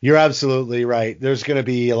 You're absolutely right. There's going to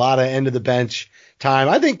be a lot of end of the bench time.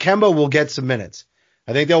 I think Kemba will get some minutes.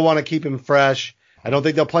 I think they'll want to keep him fresh. I don't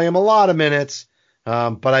think they'll play him a lot of minutes,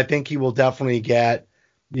 but I think he will definitely get,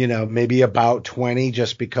 maybe about 20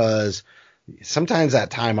 just because sometimes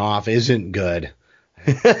that time off isn't good.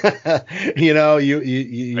 You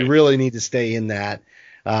really need to stay in that,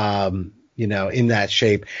 in that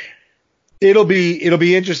shape. It'll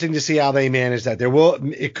be interesting to see how they manage that.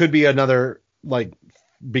 It could be another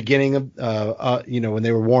beginning of when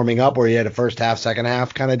they were warming up where you had a first half, second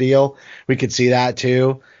half kind of deal. We could see that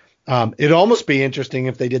too. It'd almost be interesting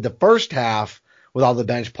if they did the first half with all the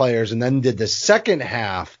bench players and then did the second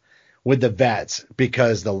half with the vets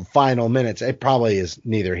because the final minutes, it probably is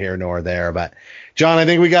neither here nor there. But John, I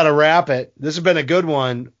think we got to wrap it. This has been a good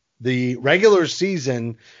one. The regular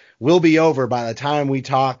season will be over by the time we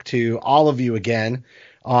talk to all of you again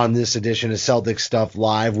on this edition of Celtics Stuff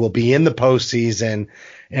Live. We'll be in the postseason,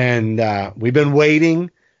 and we've been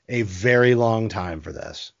waiting a very long time for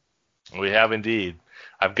this. We have indeed.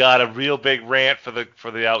 I've got a real big rant for the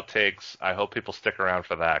outtakes. I hope people stick around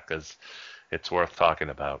for that because it's worth talking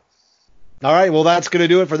about. All right, well, that's going to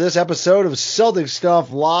do it for this episode of Celtics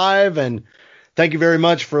Stuff Live, and thank you very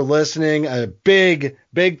much for listening. A big,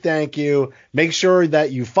 big thank you. Make sure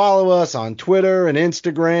that you follow us on Twitter and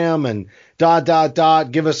Instagram and ...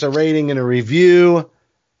 Give us a rating and a review.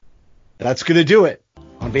 That's going to do it.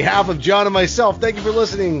 On behalf of John and myself, thank you for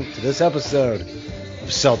listening to this episode of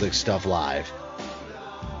Celtics Stuff Live.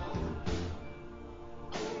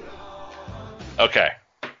 Okay.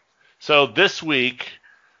 So this week,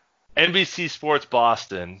 NBC Sports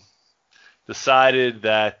Boston decided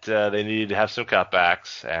that they needed to have some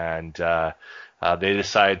cutbacks, and they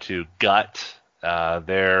decided to gut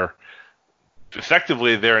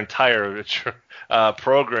effectively their entire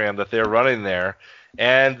program that they're running there,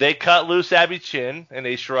 and they cut loose Abby Chin and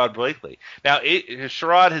Sherrod Blakely. Now,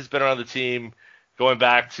 Sherrod has been on the team going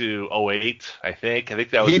back to 2008, I think. I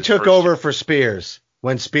think that was he took over for Spears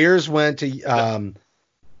when Spears went to.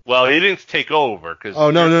 Well, he didn't take over because. Oh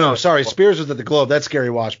no! Sorry, Spears was at the Globe. That's Gary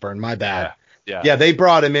Washburn. My bad. Yeah. They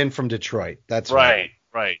brought him in from Detroit. That's right.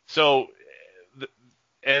 Right. So,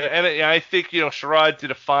 and I think Sherrod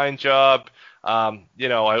did a fine job. I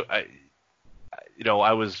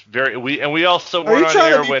was very. We also were on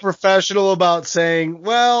trying air to be professional about saying,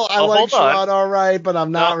 well, I like Sherrod all right, but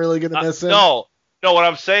I'm not really going to miss him. No. What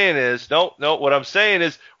I'm saying is What I'm saying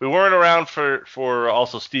is we weren't around for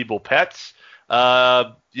also Steve Bulpetz.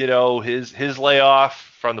 His layoff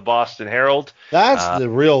from the Boston Herald. That's the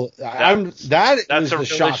real. That's the real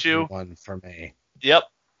shocking issue. One for me. Yep.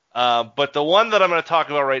 But the one that I'm going to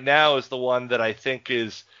talk about right now is the one that I think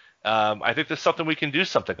is. I think there's something we can do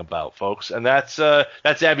something about, folks, and that's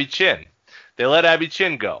Abby Chin. They let Abby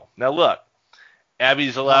Chin go. Now look, Abby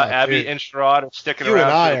and Sherrod are sticking around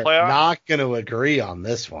for the playoffs. You and I are not going to agree on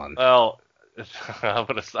this one. Well, I'm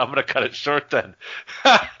gonna cut it short then.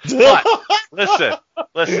 But listen.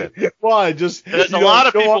 Why? Just there's a lot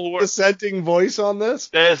of people who are dissenting voice on this.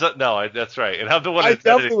 That's right. And I'm the one. I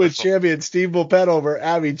definitely would champion Steve Bulpett over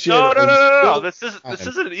Abby Chin. No. This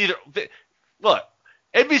isn't either. Look,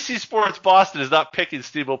 NBC Sports Boston is not picking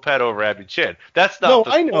Steve Bulpett over Abby Chin. That's not.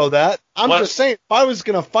 No, I know that. I'm just saying, if I was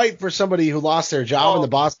going to fight for somebody who lost their job in the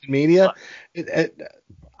Boston media,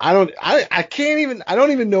 I don't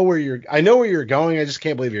even know I know where you're going. I just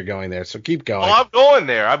can't believe you're going there. So keep going. Oh, I'm going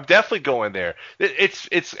there. I'm definitely going there.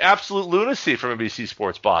 It's absolute lunacy from NBC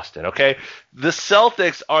Sports Boston. Okay. The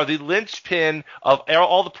Celtics are the linchpin of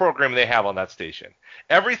all the programming they have on that station.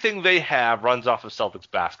 Everything they have runs off of Celtics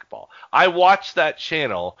basketball. I watch that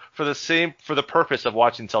channel for the purpose of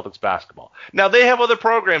watching Celtics basketball. Now they have other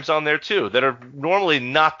programs on there too that are normally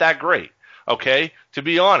not that great. Okay. To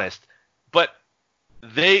be honest, but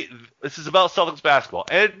this is about Celtics basketball.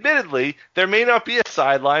 And admittedly, there may not be a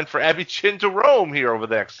sideline for Abby Chin to roam here over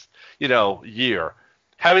the next, year.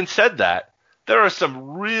 Having said that, there are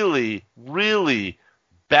some really, really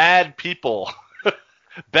bad people,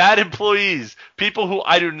 bad employees, people who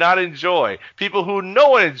I do not enjoy, people who no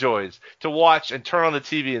one enjoys to watch and turn on the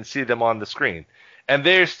TV and see them on the screen. And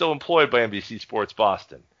they are still employed by NBC Sports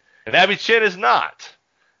Boston. And Abby Chin is not.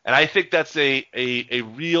 And I think that's a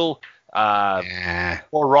real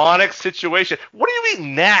moronic situation. What do you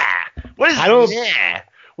mean, nah? What is nah? I don't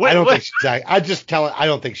think she's that. I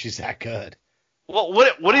don't think she's that good. Well,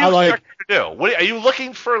 what do you expect her to do? Are you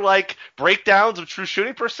looking for breakdowns of true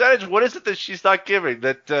shooting percentage? What is it that she's not giving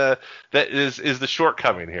that is the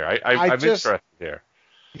shortcoming here? I'm interested here.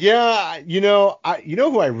 Yeah, you know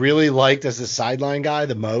who I really liked as a sideline guy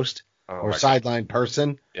the most, or sideline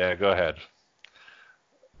person. Yeah, go ahead.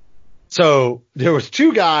 So there was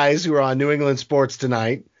two guys who were on New England Sports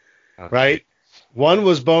Tonight, right? One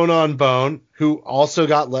was Bone on Bone, who also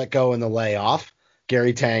got let go in the layoff,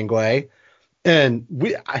 Gary Tanguay. And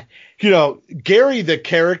Gary the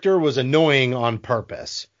character was annoying on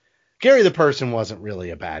purpose. Gary the person wasn't really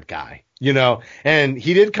a bad guy, and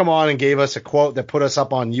he did come on and gave us a quote that put us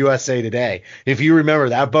up on USA Today. If you remember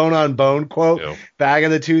that Bone on Bone quote back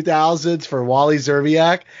in the 2000s for Wally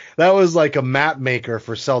Zerbiak, that was like a map maker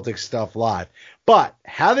for Celtic Stuff Live. But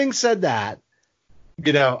having said that,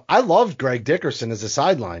 I loved Greg Dickerson as a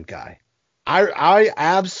sideline guy. I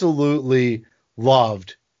absolutely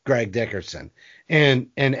loved Greg Dickerson. And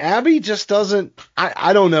Abby just doesn't,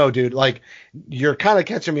 I don't know, dude. You're kind of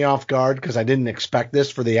catching me off guard because I didn't expect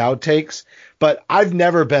this for the outtakes, but I've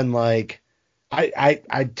never been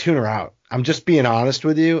I tune her out. I'm just being honest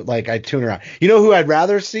with you. I tune her out. You know who I'd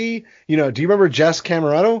rather see? Do you remember Jess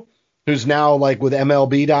Camaretto, who's now with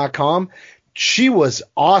MLB.com? She was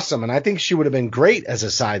awesome, and I think she would have been great as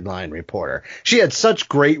a sideline reporter. She had such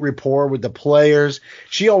great rapport with the players.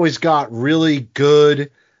 She always got really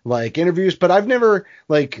good interviews, but I've never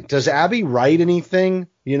does Abby write anything,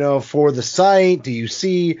 for the site? Do you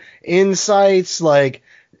see insights?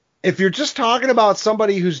 If you're just talking about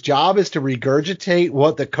somebody whose job is to regurgitate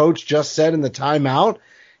what the coach just said in the timeout,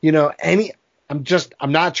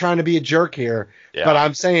 I'm not trying to be a jerk here, but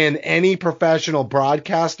I'm saying any professional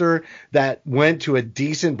broadcaster that went to a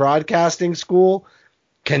decent broadcasting school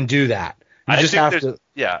can do that.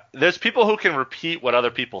 There's people who can repeat what other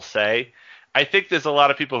people say. I think there's a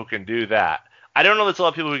lot of people who can do that. I don't know there's a lot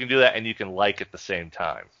of people who can do that and you can at the same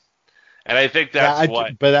time. And I think that's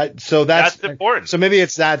that's important. So maybe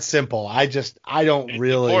it's that simple. I don't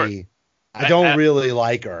really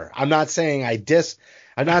like her. I'm not saying I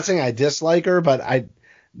dislike her, but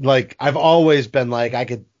I've always been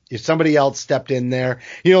if somebody else stepped in there,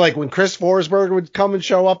 when Chris Forsberg would come and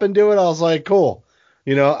show up and do it, I was like, cool.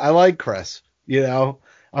 I like Chris,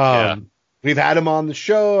 We've had him on the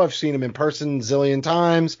show. I've seen him in person a zillion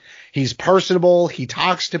times. He's personable. He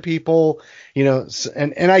talks to people,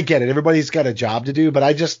 and I get it. Everybody's got a job to do, but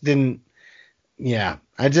I just didn't. Yeah,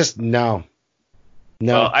 no.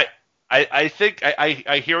 Well, I think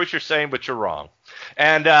I hear what you're saying, but you're wrong.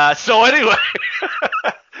 And so anyway,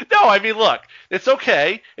 no, I mean, look, it's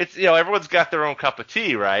okay. It's everyone's got their own cup of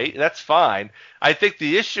tea, right? That's fine. I think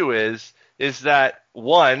the issue is that,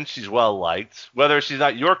 one, she's well liked. Whether she's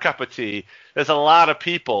not your cup of tea, there's a lot of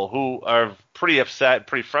people who are pretty upset,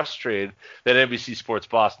 pretty frustrated that NBC Sports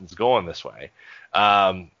Boston's going this way.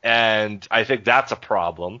 And I think that's a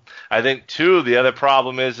problem. I think too, the other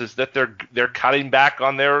problem is that they're cutting back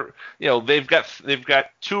on their, they've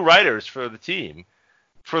got two writers for the team,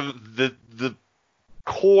 for the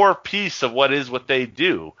core piece of what they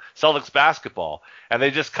do, Celtics basketball, and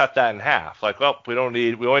they just cut that in half. Like, well, we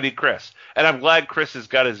only need Chris. And I'm glad Chris has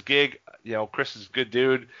got his gig. Chris is a good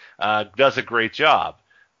dude, does a great job.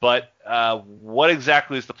 But what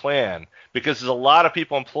exactly is the plan? Because there's a lot of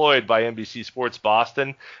people employed by NBC Sports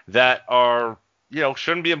Boston that are,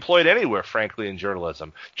 shouldn't be employed anywhere, frankly, in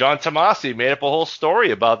journalism. John Tomasi made up a whole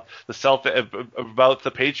story about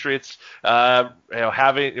the Patriots,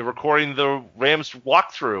 recording the Rams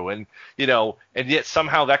walkthrough, and yet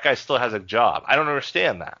somehow that guy still has a job. I don't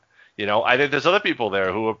understand that. I think there's other people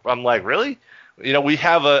there who I'm like, really? We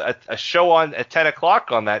have a show on at 10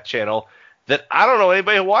 o'clock on that channel that I don't know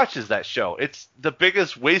anybody who watches that show. It's the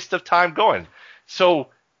biggest waste of time going. So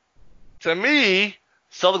to me,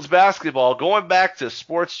 Celtics basketball, going back to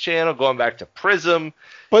Sports Channel, going back to Prism,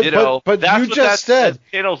 but that's you what just said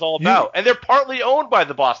that channel's all about. And they're partly owned by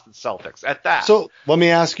the Boston Celtics at that. So let me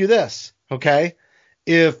ask you this, okay?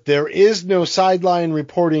 If there is no sideline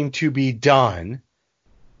reporting to be done,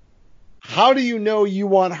 how do you know you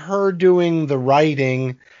want her doing the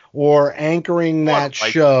writing or anchoring that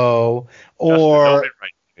show? Or no one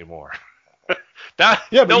writes anymore.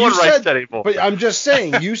 No one writes that anymore. But I'm just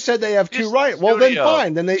saying, you said they have two writers. Well, then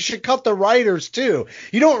fine. Then they should cut the writers too.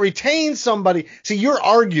 You don't retain somebody. See, your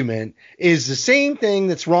argument is the same thing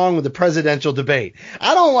that's wrong with the presidential debate.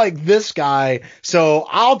 I don't like this guy, so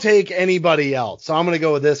I'll take anybody else. So I'm going to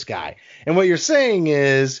go with this guy. And what you're saying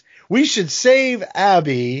is we should save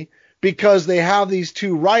Abby because they have these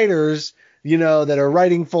two writers, that are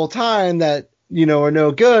writing full time that, are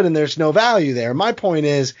no good and there's no value there. My point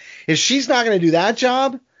is, if she's not going to do that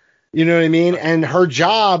job, you know what I mean? And her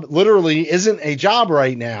job literally isn't a job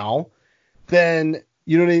right now, then,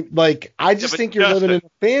 you know what I mean? Like, I just think you're living in a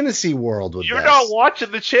fantasy world with You're not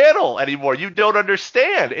watching the channel anymore. You don't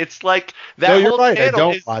understand. It's like that you're whole right. channel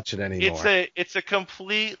I don't watch it anymore. It's a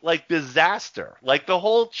complete, disaster. Like, the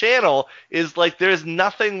whole channel is like, there's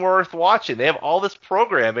nothing worth watching. They have all this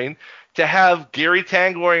programming to have Gary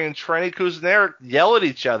Tangori and Trenny Kuznets yell at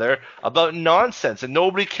each other about nonsense, and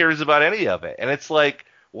nobody cares about any of it. And it's like,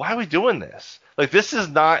 why are we doing this? Like, this is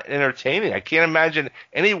not entertaining. I can't imagine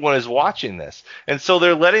anyone is watching this. And so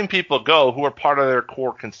they're letting people go who are part of their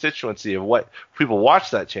core constituency of what people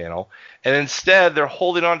watch that channel, and instead they're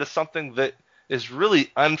holding on to something that is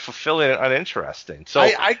really unfulfilling and uninteresting. So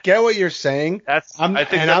I get what you're saying. I'm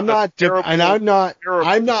not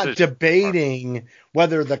debating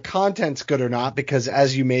whether the content's good or not, because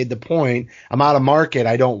as you made the point, I'm out of market.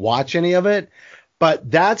 I don't watch any of it, but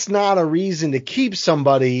that's not a reason to keep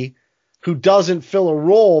somebody who doesn't fill a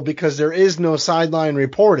role because there is no sideline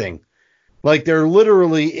reporting. Like, there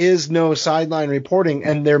literally is no sideline reporting,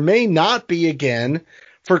 and there may not be again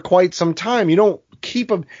for quite some time. You don't keep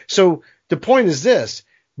them. So the point is this: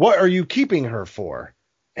 what are you keeping her for?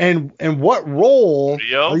 And what role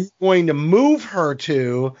are you going to move her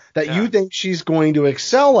to that you think she's going to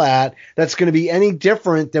excel at that's going to be any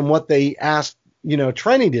different than what they asked,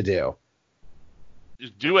 Trenny to do?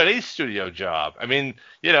 Do any studio job. I mean,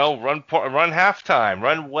 run halftime,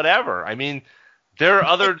 run whatever. I mean, there are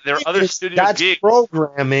other studio that's gigs.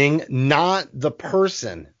 Programming, not the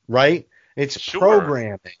person, right? It's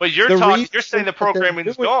programming. But you're saying the programming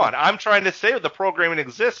is gone. I'm trying to say the programming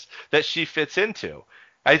exists that she fits into.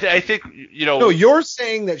 I think, No, you're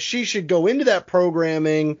saying that she should go into that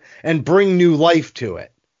programming and bring new life to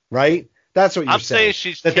it, right? That's what you're saying. I'm saying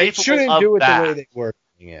she's that capable they shouldn't of do it that. the way they were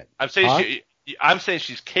doing it. I'm saying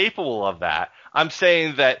she's capable of that. I'm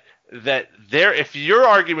saying that if your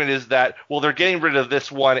argument is that, well, they're getting rid of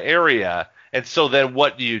this one area, and so then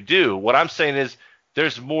what do you do? What I'm saying is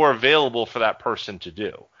there's more available for that person to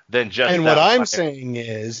do than just. And what I'm saying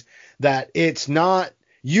is that it's not,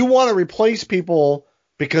 you want to replace people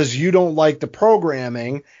because you don't like the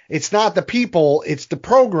programming. It's not the people, it's the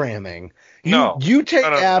programming. You take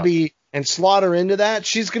Abby and slot her into that,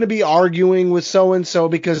 she's going to be arguing with so-and-so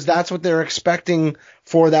because that's what they're expecting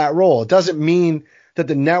for that role. It doesn't mean that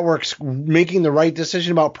the network's making the right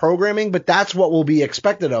decision about programming, but that's what will be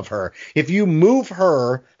expected of her. If you move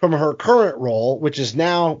her from her current role, which is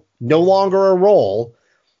now no longer a role,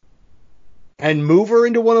 and move her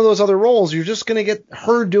into one of those other roles, you're just going to get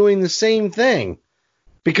her doing the same thing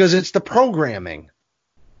because it's the programming.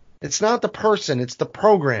 It's not the person, it's the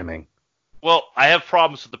programming. Well, I have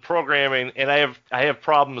problems with the programming, and I have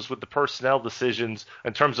problems with the personnel decisions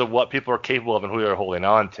in terms of what people are capable of and who they're holding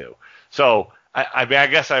on to. So, I mean, I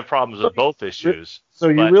guess I have problems with both issues. So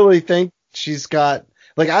you really think she's got,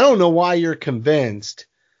 I don't know why you're convinced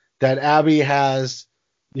that Abby has,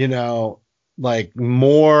 more,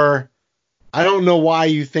 I don't know why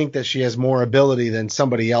you think that she has more ability than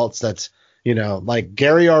somebody else that's, Like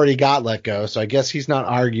Gary already got let go, so I guess he's not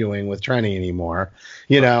arguing with Trenny anymore,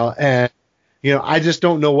 and, I just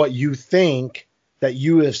don't know what you think that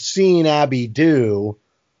you have seen Abby do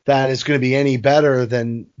that is going to be any better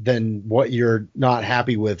than what you're not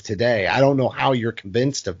happy with today. I don't know how you're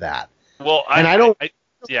convinced of that. Well, I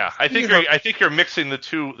think you're mixing the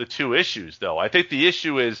two issues, though. I think the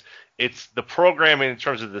issue is it's the programming in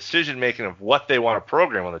terms of decision making of what they want to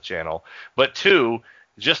program on the channel, but two,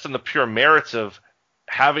 just on the pure merits of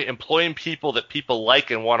employing people that people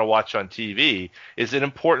like and want to watch on TV is an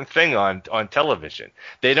important thing on television.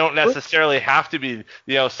 They don't necessarily have to be,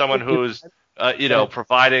 someone who's,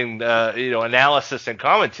 providing, analysis and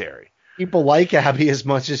commentary. People like Abby as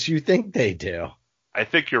much as you think they do. I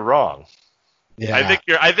think you're wrong. Yeah.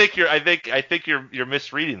 I think you're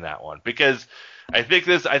misreading that one, because I think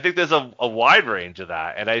there's a wide range of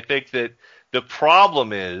that, and I think that the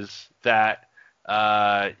problem is that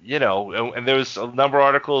and there was a number of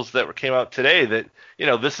articles that came out today that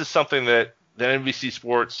this is something that NBC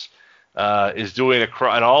Sports is doing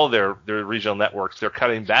on all of their regional networks. They're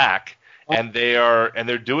cutting back, and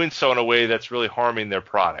they're doing so in a way that's really harming their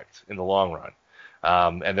product in the long run.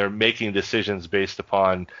 And they're making decisions based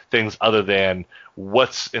upon things other than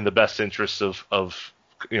what's in the best interests of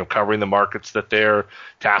covering the markets that they're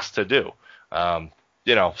tasked to do.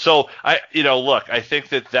 So I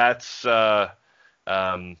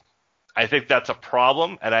think that's a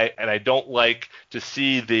problem, and I don't like to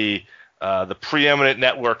see the preeminent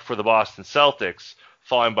network for the Boston Celtics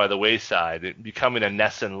falling by the wayside, becoming a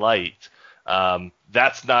NESN light.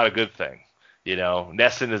 That's not a good thing.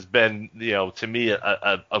 NESN has been, to me,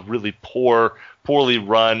 a really poorly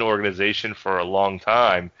run organization for a long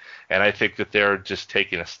time, and I think that they're just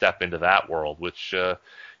taking a step into that world, which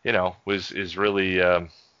is really.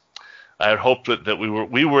 I had hoped that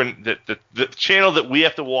the channel that we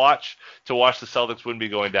have to watch the Celtics wouldn't be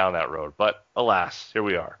going down that road, but alas, here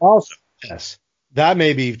we are. Also, yes, that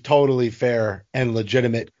may be totally fair and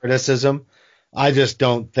legitimate criticism. I just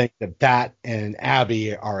don't think that and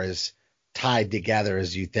Abby are as tied together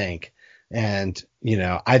as you think. And,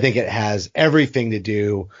 I think it has everything to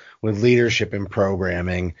do with leadership and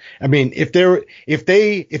programming. I mean,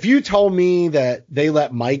 if you told me that they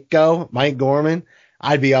let Mike Gorman,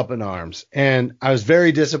 I'd be up in arms. And I was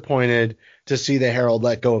very disappointed to see the Herald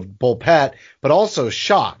let go of Bull Pett, but also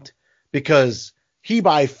shocked because he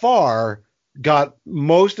by far got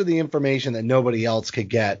most of the information that nobody else could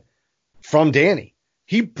get from Danny.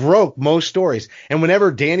 He broke most stories. And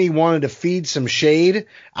whenever Danny wanted to feed some shade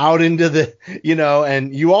out into the,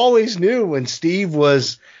 and you always knew when Steve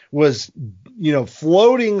was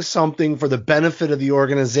floating something for the benefit of the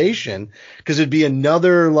organization, because it'd be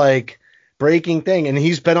another breaking thing. And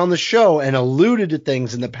he's been on the show and alluded to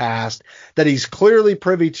things in the past that he's clearly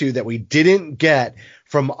privy to that we didn't get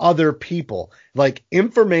from other people.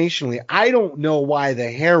 Informationally, I don't know why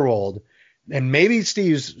the Herald, and maybe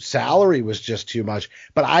Steve's salary was just too much,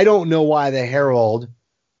 but I don't know why the Herald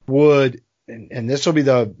would, and this will be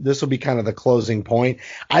kind of the closing point.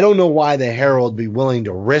 I don't know why the Herald be willing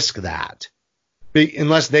to risk that.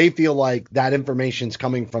 Unless they feel like that information's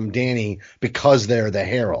coming from Danny because they're the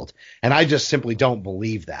Herald. And I just simply don't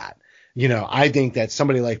believe that. I think that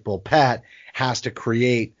somebody like Bull Pett has to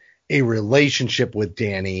create a relationship with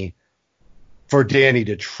Danny for Danny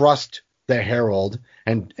to trust the Herald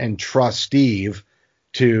and trust Steve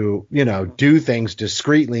to, do things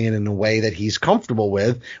discreetly and in a way that he's comfortable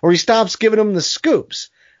with, or he stops giving them the scoops.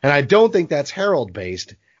 And I don't think that's Herald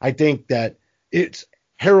based. I think that it's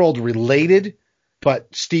Herald related,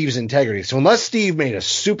 but Steve's integrity. So unless Steve made a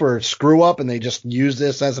super screw up and they just use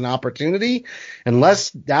this as an opportunity,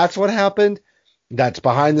 unless that's what happened, that's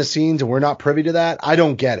behind the scenes and we're not privy to that, I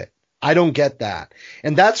don't get it. I don't get that.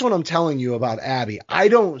 And that's what I'm telling you about Abby. I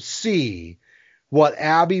don't see what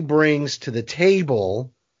Abby brings to the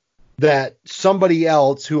table that somebody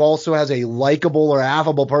else who also has a likable or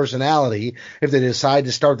affable personality, if they decide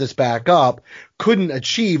to start this back up, couldn't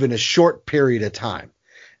achieve in a short period of time.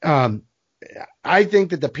 I think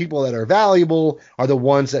that the people that are valuable are the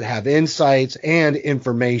ones that have insights and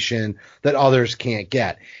information that others can't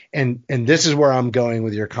get. And this is where I'm going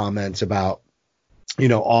with your comments about,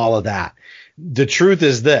 all of that. The truth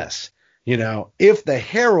is this, if the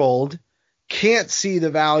Herald can't see the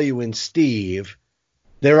value in Steve,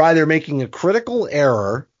 they're either making a critical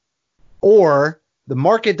error or the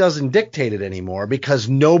market doesn't dictate it anymore because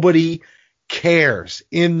nobody cares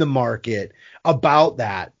in the market about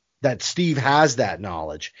that that Steve has that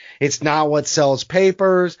knowledge. It's not what sells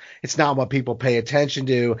papers. It's not what people pay attention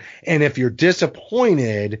to. And if you're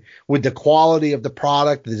disappointed with the quality of the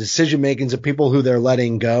product, the decision makings of people who they're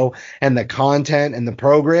letting go, and the content and the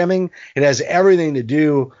programming, it has everything to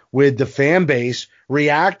do with the fan base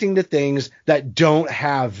reacting to things that don't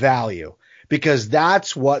have value, because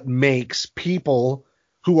that's what makes people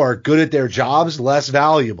who are good at their jobs less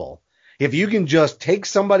valuable. If you can just take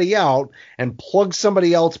somebody out and plug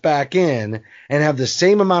somebody else back in and have the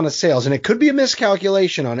same amount of sales, and it could be a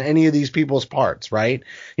miscalculation on any of these people's parts, right?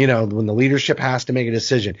 You know, when the leadership has to make a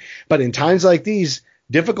decision. But in times like these,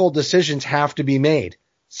 difficult decisions have to be made.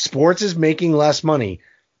 Sports is making less money.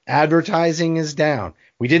 Advertising is down.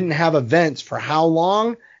 We didn't have events for how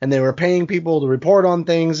long, and they were paying people to report on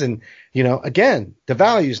things. And, you know, again, the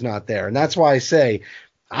value's not there. And that's why I say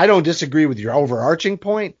I don't disagree with your overarching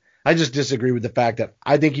point. I just disagree with the fact that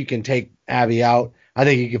I think you can take Abby out. I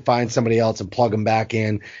think you can find somebody else and plug them back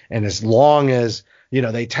in. And as long as, you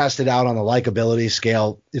know, they test it out on the likability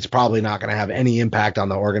scale, it's probably not going to have any impact on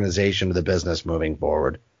the organization or the business moving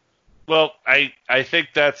forward. Well, I think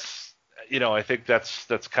that's, you know, I think that's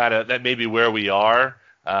kind of, that may be where we are.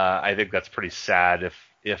 I think that's pretty sad if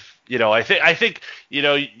you know, I think, you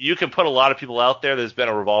know, you can put a lot of people out there. There's been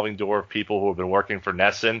a revolving door of people who have been working for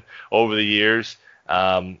NESN over the years.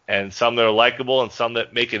 And some that are likable and some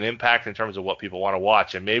that make an impact in terms of what people want to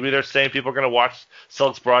watch. And maybe they're saying people are going to watch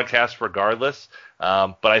Celtics broadcast regardless.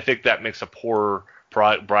 But I think that makes a poorer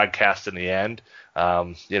broadcast in the end.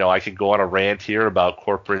 You know, I could go on a rant here about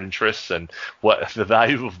corporate interests and what the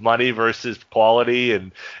value of money versus quality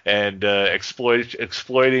and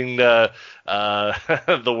exploiting the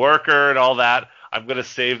the worker and all that. I'm going to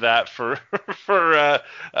save that for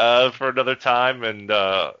another time and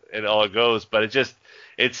all it goes. But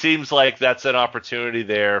it seems like that's an opportunity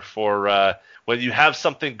there for when you have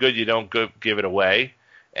something good, you don't give it away.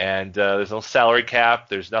 And there's no salary cap.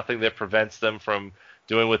 There's nothing that prevents them from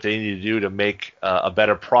doing what they need to do to make a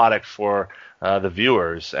better product for the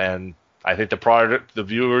viewers. And I think the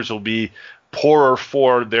viewers will be poorer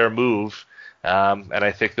for their move. And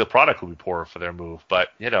I think the product will be poorer for their move. But,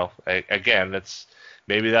 you know, again,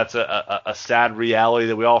 maybe that's a sad reality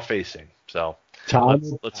that we're all facing. So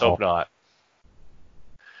let's hope not.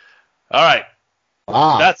 All right.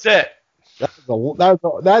 Wow. That's it. That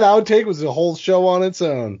outtake was a whole show on its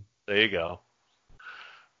own. There you go.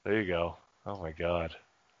 Oh, my God.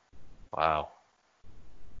 Wow.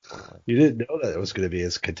 You didn't know that it was going to be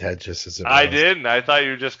as contentious as it was. I didn't. I thought you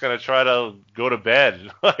were just going to try to go to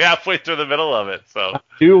bed halfway through the middle of it. So I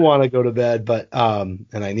do want to go to bed, but and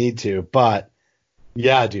I need to. But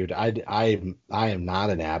yeah, dude, I am not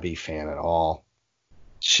an Abby fan at all.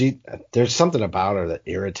 There's something about her that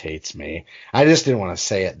irritates me. I just didn't want to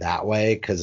say it that way because